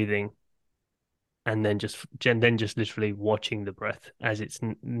breathing, and then just literally watching the breath as it's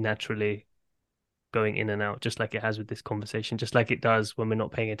naturally going in and out, just like it has with this conversation, just like it does when we're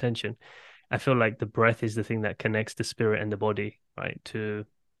not paying attention. I feel like the breath is the thing that connects the spirit and the body, right? To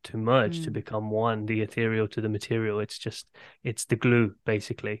merge, to Mm. become one, the ethereal to the material. It's the glue,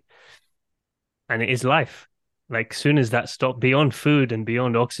 basically. And it is life. Like soon as that stop, beyond food and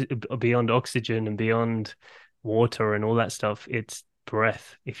beyond oxygen and beyond water and all that stuff, it's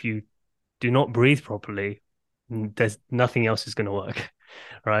breath. If you do not breathe properly, there's nothing else is going to work.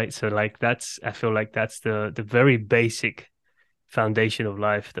 Right. So like I feel like that's the very basic foundation of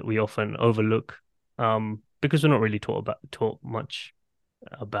life that we often overlook, because we're not really taught much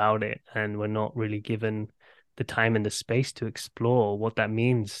about it, and we're not really given the time and the space to explore what that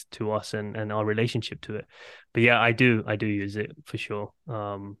means to us and our relationship to it. But yeah, I do use it for sure.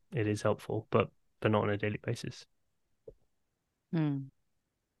 It is helpful, but not on a daily basis. Hmm.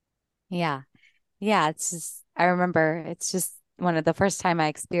 Yeah. Yeah, it's just I remember it's just one of the first time I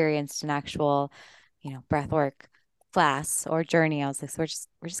experienced an actual, breath work class or journey. I was like, so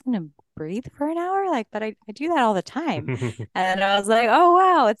we're just gonna breathe for an hour? Like, but I do that all the time. And I was like, oh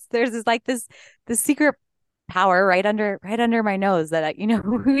wow, there's this secret power right under my nose that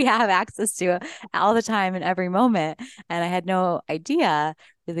we have access to all the time in every moment. And I had no idea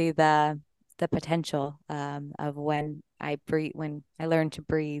really the potential of when I learned to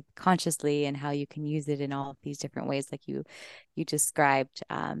breathe consciously and how you can use it in all of these different ways, like you described.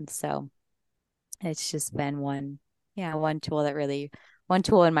 So it's just been one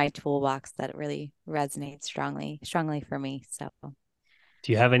tool in my toolbox that really resonates strongly for me. So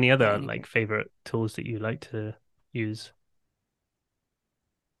Do you have any I other like integrate. favorite tools that you like to use?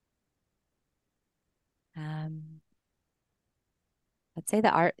 Um, I'd say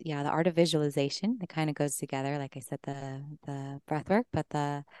the art of visualization. It kind of goes together, like I said, the breath work, but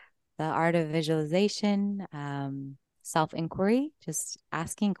the art of visualization, self-inquiry, just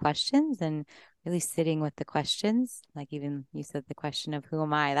asking questions and really sitting with the questions. Like even you said the question of who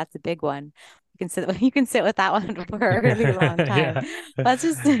am I? That's a big one. You can sit with that one for a really long time. Yeah. But it's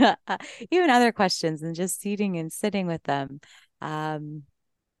just even other questions and just sitting with them. Um,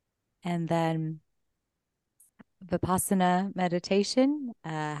 and then Vipassana meditation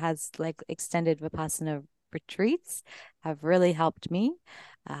has like extended Vipassana retreats have really helped me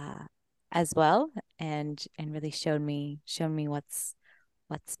uh, as well, and really shown me what's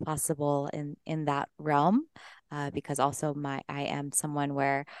possible in that realm. Because also I am someone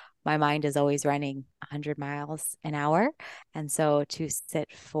where my mind is always running 100 miles an hour, and so to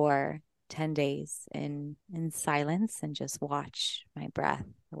sit for 10 days in silence and just watch my breath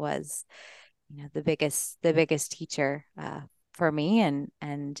was the biggest teacher for me,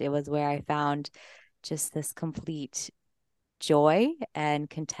 and it was where I found just this complete joy and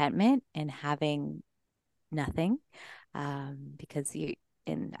contentment in having nothing. Because if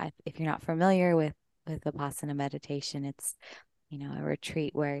you're not familiar with Vipassana meditation, it's a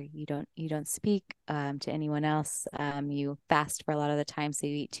retreat where you don't speak to anyone else. You fast for a lot of the time, so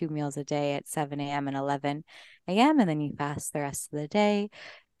you eat 2 meals a day at 7 a.m. and 11 a.m., and then you fast the rest of the day.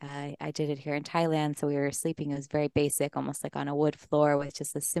 I did it here in Thailand, so we were sleeping. It was very basic, almost like on a wood floor with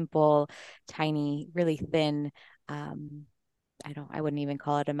just a simple, tiny, really thin. Um, I wouldn't even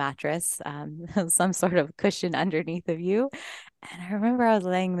call it a mattress. Some sort of cushion underneath of you. And I remember I was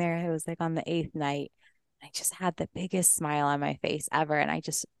laying there. It was like on the eighth night. I just had the biggest smile on my face ever, and I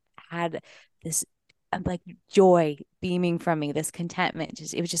just had this like joy beaming from me, this contentment.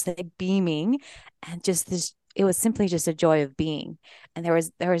 It was just like beaming, and just this. It was simply just a joy of being, and there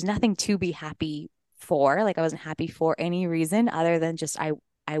was nothing to be happy for. Like I wasn't happy for any reason other than just I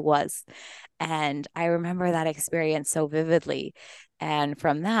was. And I remember that experience so vividly. And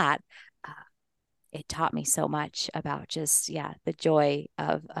from that, uh, it taught me so much about just, yeah, the joy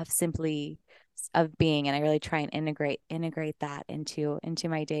of simply of being. And I really try and integrate that into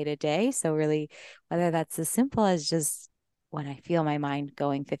my day to day. So really, whether that's as simple as just when I feel my mind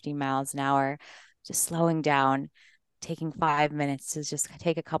going 50 miles an hour, just slowing down, taking 5 minutes to just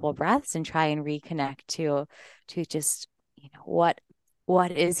take a couple of breaths and try and reconnect to just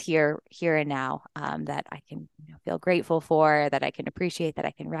what is here and now, that I can feel grateful for, that I can appreciate, that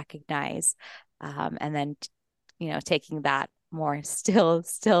I can recognize, and then taking that more still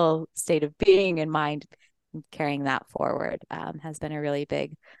state of being in mind, and carrying that forward, has been a really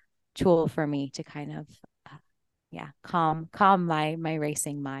big tool for me to kind of yeah, calm my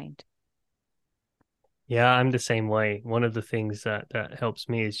racing mind. Yeah, I'm the same way. One of the things that helps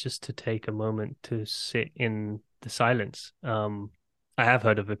me is just to take a moment to sit in the silence. I have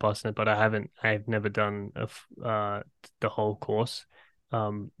heard of Vipassana, but I've never done the whole course.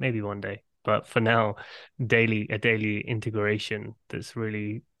 Maybe one day. But for now, a daily integration that's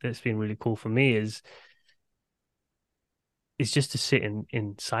been really cool for me is just to sit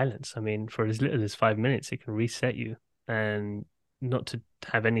in silence. I mean, for as little as 5 minutes, it can reset you and not to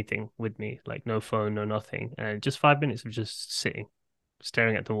have anything with me, like no phone, no nothing. And just 5 minutes of just sitting,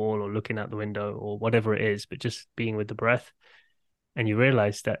 staring at the wall or looking out the window or whatever it is, but just being with the breath. And you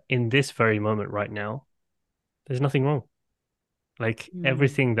realize that in this very moment right now, there's nothing wrong. Like Mm,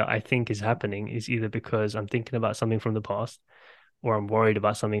 everything that I think is happening is either because I'm thinking about something from the past or I'm worried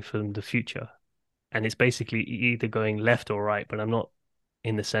about something from the future. And it's basically either going left or right, but I'm not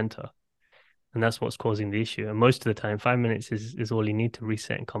in the center. And that's what's causing the issue. And most of the time, 5 minutes is all you need to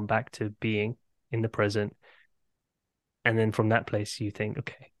reset and come back to being in the present, And then from that place, you think,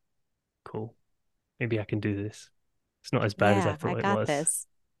 okay, cool, maybe I can do this. It's not as bad as I Yeah, I thought it got was. this.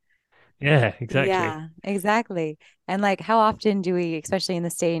 Yeah, exactly. Yeah, exactly. And like, how often do we, especially in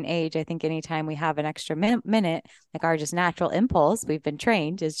this day and age, I think anytime we have an extra minute, like our just natural impulse, we've been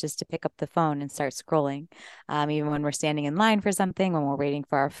trained is just to pick up the phone and start scrolling. Even when we're standing in line for something, when we're waiting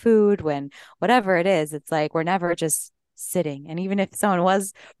for our food, when whatever it is, it's like we're never just sitting. And even if someone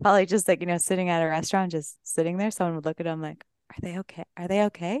was probably just like, sitting at a restaurant, just sitting there, someone would look at them like, are they okay? Are they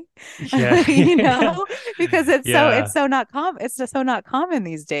okay? Yeah, You yeah, know, because it's yeah. so not common. It's just so not common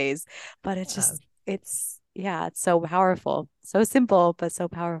these days, but it's Uh, just yeah, it's so powerful. So simple, but so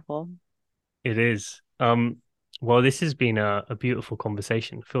powerful. it is. Well, this has been a beautiful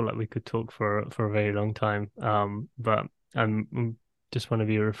conversation. I feel like we could talk for a very long time. But just want to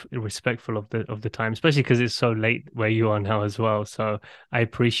be respectful of the time, especially because it's so late where you are now as well. So I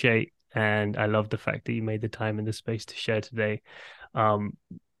appreciate and I love the fact that you made the time and the space to share today. Um,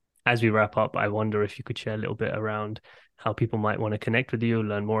 as we wrap up, I wonder if you could share a little bit around how people might want to connect with you,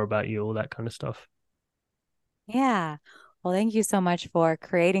 learn more about you, all that kind of stuff. Yeah. Well, thank you so much for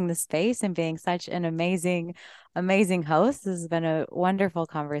creating the space and being such an amazing host. This has been a wonderful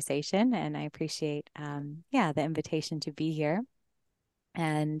conversation, and I appreciate, yeah, the invitation to be here.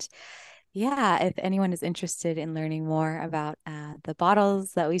 And yeah, if anyone is interested in learning more about the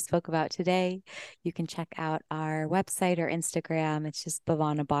bottles that we spoke about today, you can check out our website or Instagram. It's just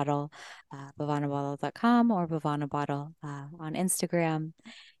Bhavana Bottle, bhavanabottle.com or Bhavana Bottle on Instagram.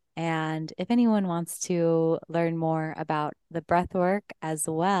 And if anyone wants to learn more about the breath work as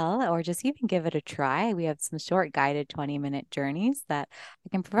well, or just even give it a try, we have some short guided 20-minute journeys that I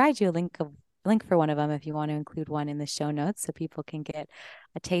can provide you a link for one of them if you want to include one in the show notes so people can get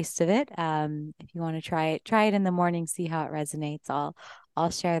a taste of it. If you want to try it in the morning, see how it resonates. I'll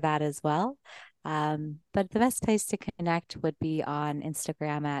share that as well. But the best place to connect would be on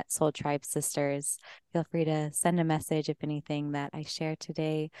Instagram at Soul Tribe Sisters. Feel free to send a message if anything that I shared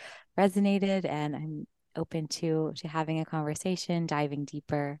today resonated, and I'm open to having a conversation, diving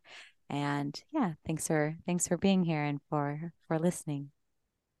deeper. And yeah, thanks for being here and for listening.